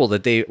kind of cool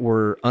that they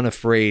were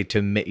unafraid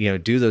to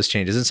do those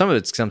changes. And some of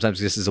it sometimes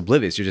just is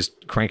oblivious. You're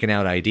just cranking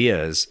out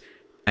ideas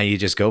and you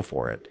just go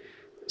for it.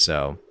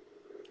 So,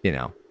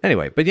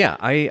 anyway, but yeah,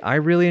 I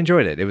really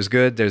enjoyed it. It was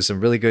good. There's some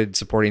really good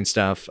supporting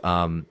stuff.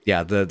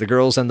 The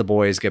girls and the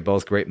boys get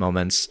both great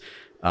moments.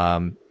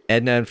 Edna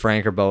and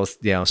Frank are both,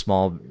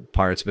 small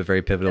parts, but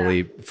very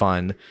pivotally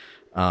fun.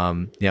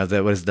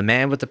 That was the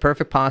man with the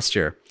perfect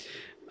posture.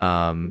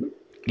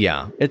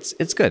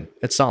 It's good.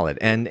 It's solid.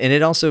 And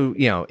it also,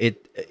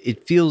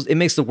 it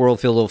makes the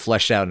world feel a little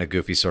fleshed out in a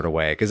goofy sort of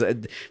way, because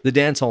the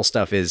dance hall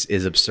stuff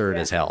is absurd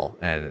as hell,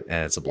 and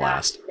it's a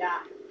blast.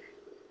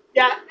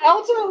 Yeah,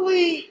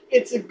 ultimately,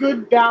 it's a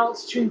good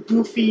balance between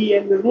goofy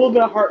and a little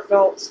bit of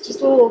heartfelt.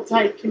 Just a little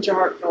tight pinch of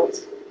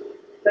heartfelt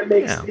that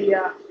makes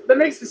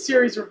the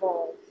series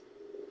revolve.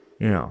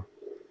 Yeah.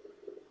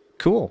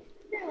 Cool.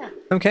 Yeah.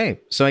 Okay,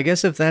 so I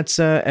guess if that's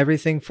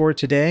everything for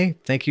today,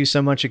 thank you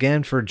so much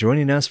again for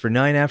joining us for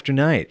Night After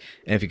Night.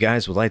 And if you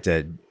guys would like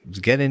to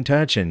get in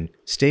touch and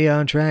stay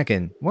on track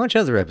and watch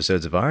other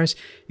episodes of ours,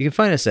 you can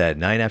find us at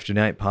Night After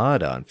Night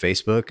Pod on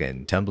Facebook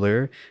and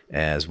Tumblr,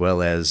 as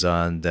well as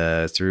on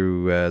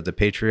through the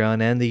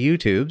Patreon and the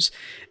YouTubes.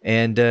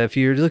 And if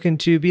you're looking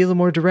to be a little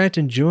more direct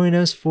and join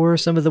us for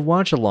some of the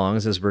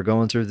watch-alongs as we're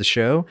going through the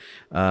show,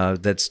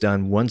 that's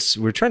done once.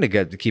 We're trying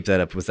to keep that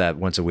up with that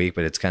once a week,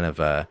 but it's kind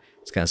of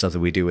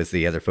something we do with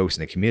the other folks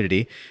in the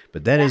community.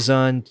 But that is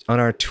on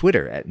our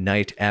Twitter at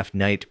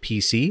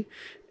NightAftNightPC.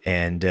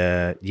 And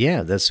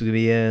that's gonna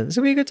be a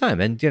good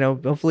time. And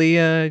hopefully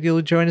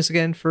you'll join us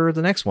again for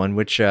the next one,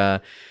 which oh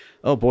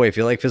boy, if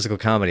you like physical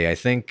comedy, I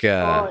think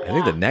I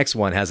think the next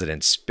one has it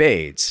in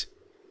spades.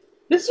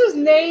 This was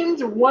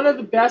named one of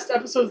the best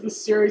episodes of the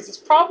series. It's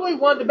probably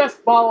one of the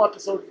best bottle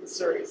episodes of the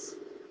series.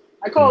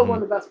 I call it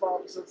one of the best bottle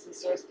episodes of the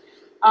series.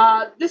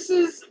 This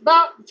is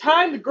about the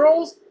time the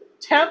girls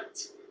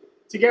attempt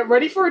to get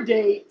ready for a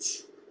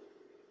date,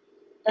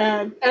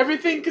 and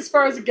everything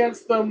conspires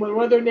against them when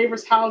one of their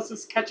neighbors'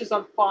 houses catches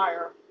on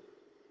fire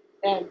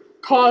and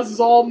causes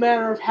all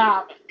manner of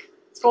havoc.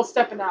 It's called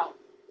Stepping Out.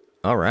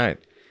 All right.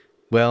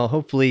 Well,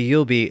 hopefully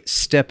you'll be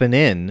stepping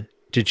in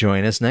to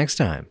join us next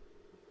time.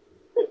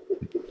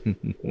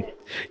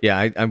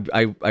 Yeah,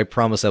 I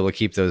promise I will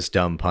keep those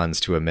dumb puns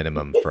to a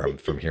minimum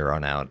from here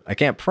on out. I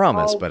can't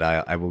promise, but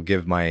I will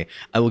give my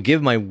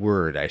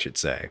word, I should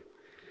say.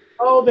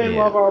 Oh, they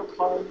love our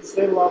puns.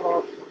 They love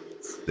our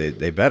puns.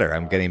 They better.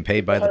 I'm getting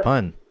paid by the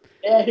pun.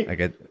 I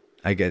get,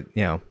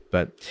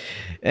 but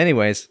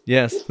anyways,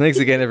 yes. Thanks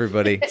again,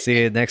 everybody.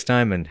 See you next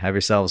time, and have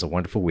yourselves a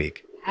wonderful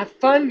week. Have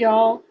fun,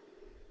 y'all.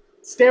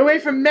 Stay away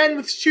from men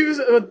with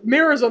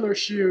mirrors on their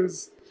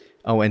shoes.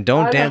 Oh, and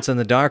don't dance in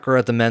the dark or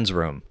at the men's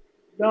room.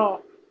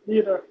 No,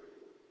 neither.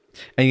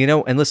 And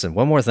and listen,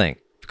 one more thing.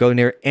 If you go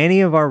near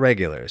any of our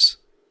regulars,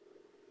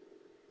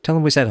 tell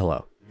them we said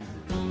hello.